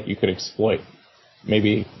you feel like you could exploit?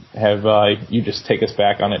 Maybe have you just take us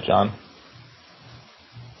back on it, John.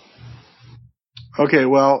 Okay,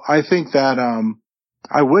 well, I think that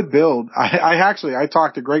I would build. I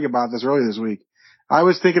talked to Greg about this earlier this week. I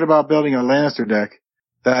was thinking about building a Lannister deck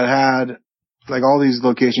that had like all these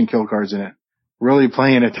location kill cards in it. Really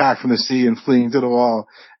playing attack from the sea and fleeing to the wall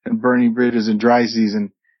and burning bridges and dry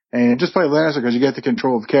season. And just play Lannister because you get the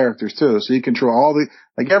control of characters too. So you control all the,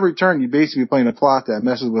 like every turn you basically playing a plot that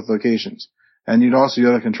messes with locations. And you'd also be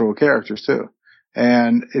able to control characters too.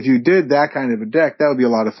 And if you did that kind of a deck, that would be a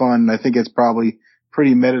lot of fun. And I think it's probably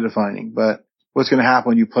pretty meta defining. But what's going to happen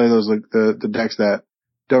when you play those, like the decks that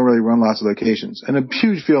don't really run lots of locations? And a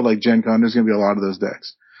huge field like Gen Con, there's going to be a lot of those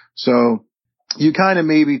decks. So you kind of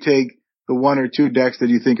maybe take the one or two decks that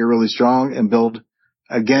you think are really strong and build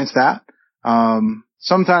against that.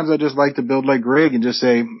 Sometimes I just like to build like Greg and just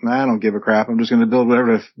say, I don't give a crap. I'm just going to build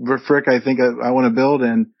whatever the frick I think I want to build,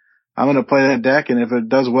 and I'm going to play that deck. And if it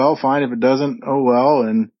does well, fine. If it doesn't, oh well.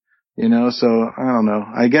 And, so I don't know.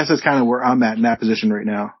 I guess that's kind of where I'm at in that position right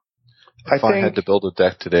now. If I had to build a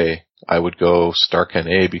deck today, I would go Stark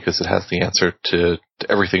NA because it has the answer to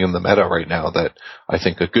everything in the meta right now that I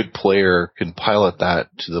think a good player can pilot that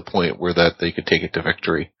to the point where that they could take it to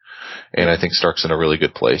victory. And I think Stark's in a really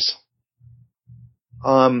good place.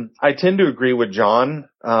 I tend to agree with John,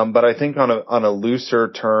 but I think on a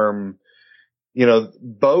looser term,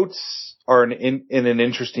 boats are in an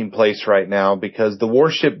interesting place right now because the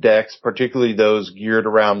warship decks, particularly those geared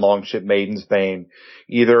around Longship Maiden's Bane,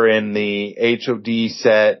 either in the HOD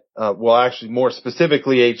set, actually more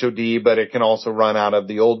specifically HOD, but it can also run out of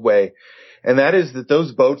the old way. And that is that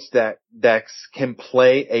those boats decks can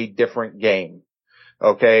play a different game.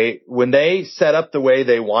 Okay. When they set up the way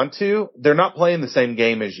they want to, they're not playing the same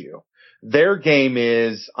game as you. Their game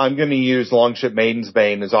is, I'm going to use Longship Maiden's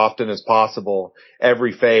Bane as often as possible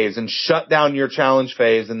every phase and shut down your challenge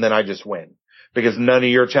phase, and then I just win. Because none of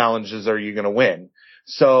your challenges are you going to win.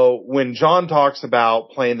 So when John talks about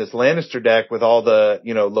playing this Lannister deck with all the,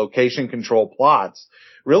 location control plots,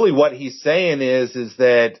 really what he's saying is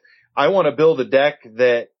that I want to build a deck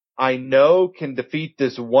that I know can defeat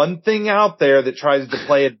this one thing out there that tries to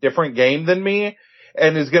play a different game than me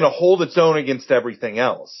and is going to hold its own against everything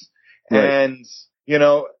else. Right. And,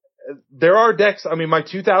 there are decks. I mean, my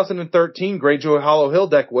 2013 Greyjoy Hollow Hill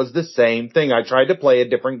deck was the same thing. I tried to play a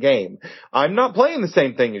different game. I'm not playing the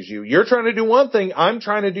same thing as you. You're trying to do one thing. I'm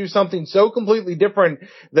trying to do something so completely different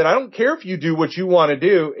that I don't care if you do what you want to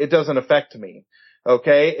do. It doesn't affect me.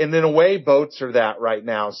 Okay. And in a way, boats are that right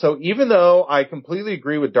now. So even though I completely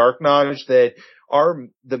agree with Darknage that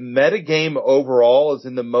the meta game overall is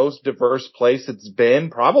in the most diverse place it's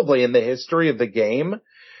been probably in the history of the game,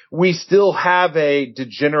 we still have a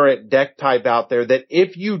degenerate deck type out there that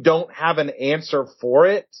if you don't have an answer for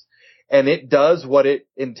it and it does what it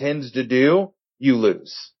intends to do, you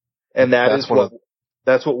lose. And that's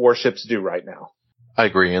what warships do right now. I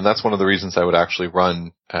agree, and that's one of the reasons I would actually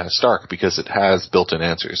run Stark, because it has built-in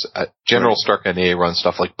answers. General Stark NA runs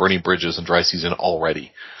stuff like Burning Bridges and Dry Season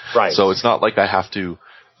already. Right. So it's not like I have to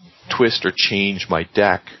twist or change my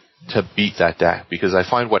deck to beat that deck, because I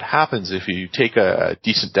find what happens if you take a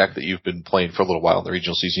decent deck that you've been playing for a little while in the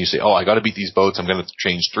regional season, you say, I got to beat these boats, I'm going to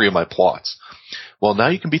change 3 of my plots. Well, now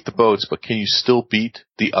you can beat the boats, but can you still beat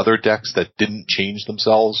the other decks that didn't change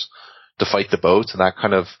themselves to fight the boats? And that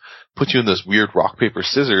kind of puts you in this weird rock, paper,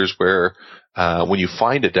 scissors where when you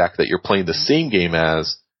find a deck that you're playing the same game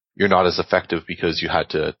as, you're not as effective because you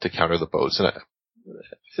had to counter the boats. And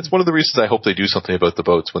it's one of the reasons I hope they do something about the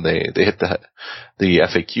boats when they hit the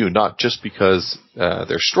FAQ, not just because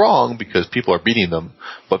they're strong, because people are beating them,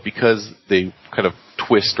 but because they kind of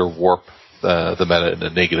twist or warp the meta in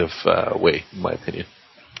a negative way, in my opinion.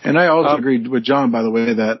 And I also agreed with John, by the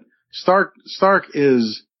way, that Stark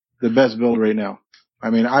is the best build right now. I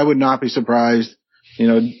mean, I would not be surprised.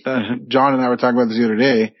 John and I were talking about this the other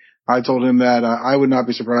day. I told him that I would not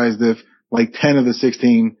be surprised if like 10 of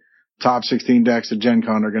the top 16 decks at Gen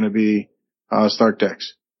Con are going to be Stark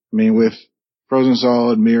decks. I mean, with Frozen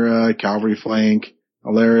Solid, Mira, Cavalry Flank,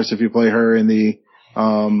 Alaris, if you play her in the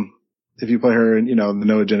the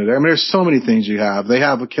no agenda deck. I mean, there's so many things you have. They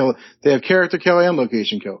have character kill and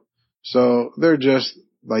location kill. So they're just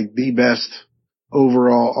like the best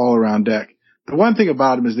overall all around deck. The one thing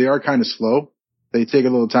about them is they are kind of slow. They take a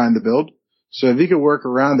little time to build. So if you could work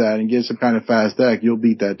around that and get some kind of fast deck, you'll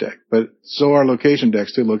beat that deck. But so are location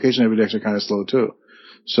decks too. Location heavy decks are kind of slow too.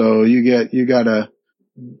 So you gotta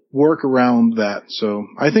work around that. So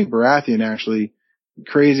I think Baratheon actually,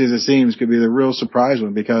 crazy as it seems, could be the real surprise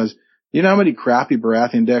one, because you know how many crappy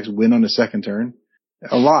Baratheon decks win on the second turn?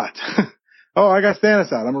 A lot. Oh, I got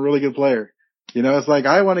Stannis out. I'm a really good player. You know, it's like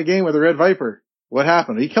I won a game with a Red Viper. What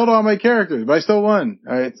happened? He killed all my characters, but I still won.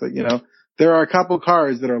 All right. It's like, you know, there are a couple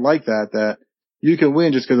cards that are like that you can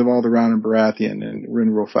win just because of all the round in Baratheon and win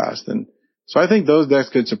real fast. And so I think those decks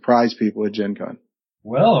could surprise people at Gen Con.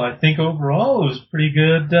 Well, I think overall it was pretty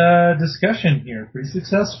good discussion here. Pretty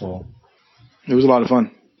successful. It was a lot of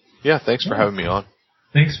fun. Yeah, thanks for having me on.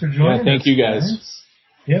 Thanks for joining us. Thank you guys.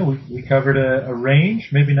 Yeah, we covered a range,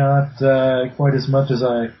 maybe not quite as much as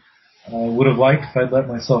I would have liked if I'd let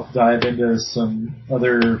myself dive into some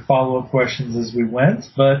other follow-up questions as we went,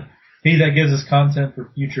 but hey, that gives us content for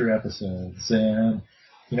future episodes. And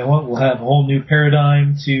you know what? We'll have a whole new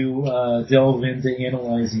paradigm to delve into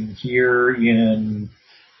analyzing here in,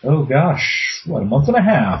 oh gosh, what, a month and a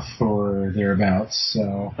half or thereabouts.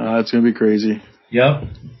 So it's going to be crazy. Yep.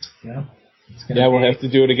 We'll have to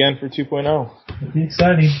do it again for 2.0. It'll be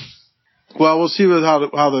exciting. Well, we'll see how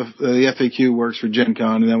the FAQ works for Gen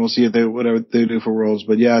Con, and then we'll see if whatever they do for Worlds.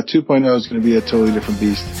 But yeah, 2.0 is going to be a totally different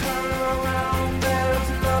beast.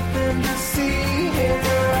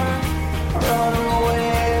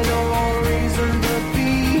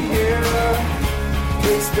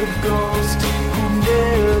 The ghost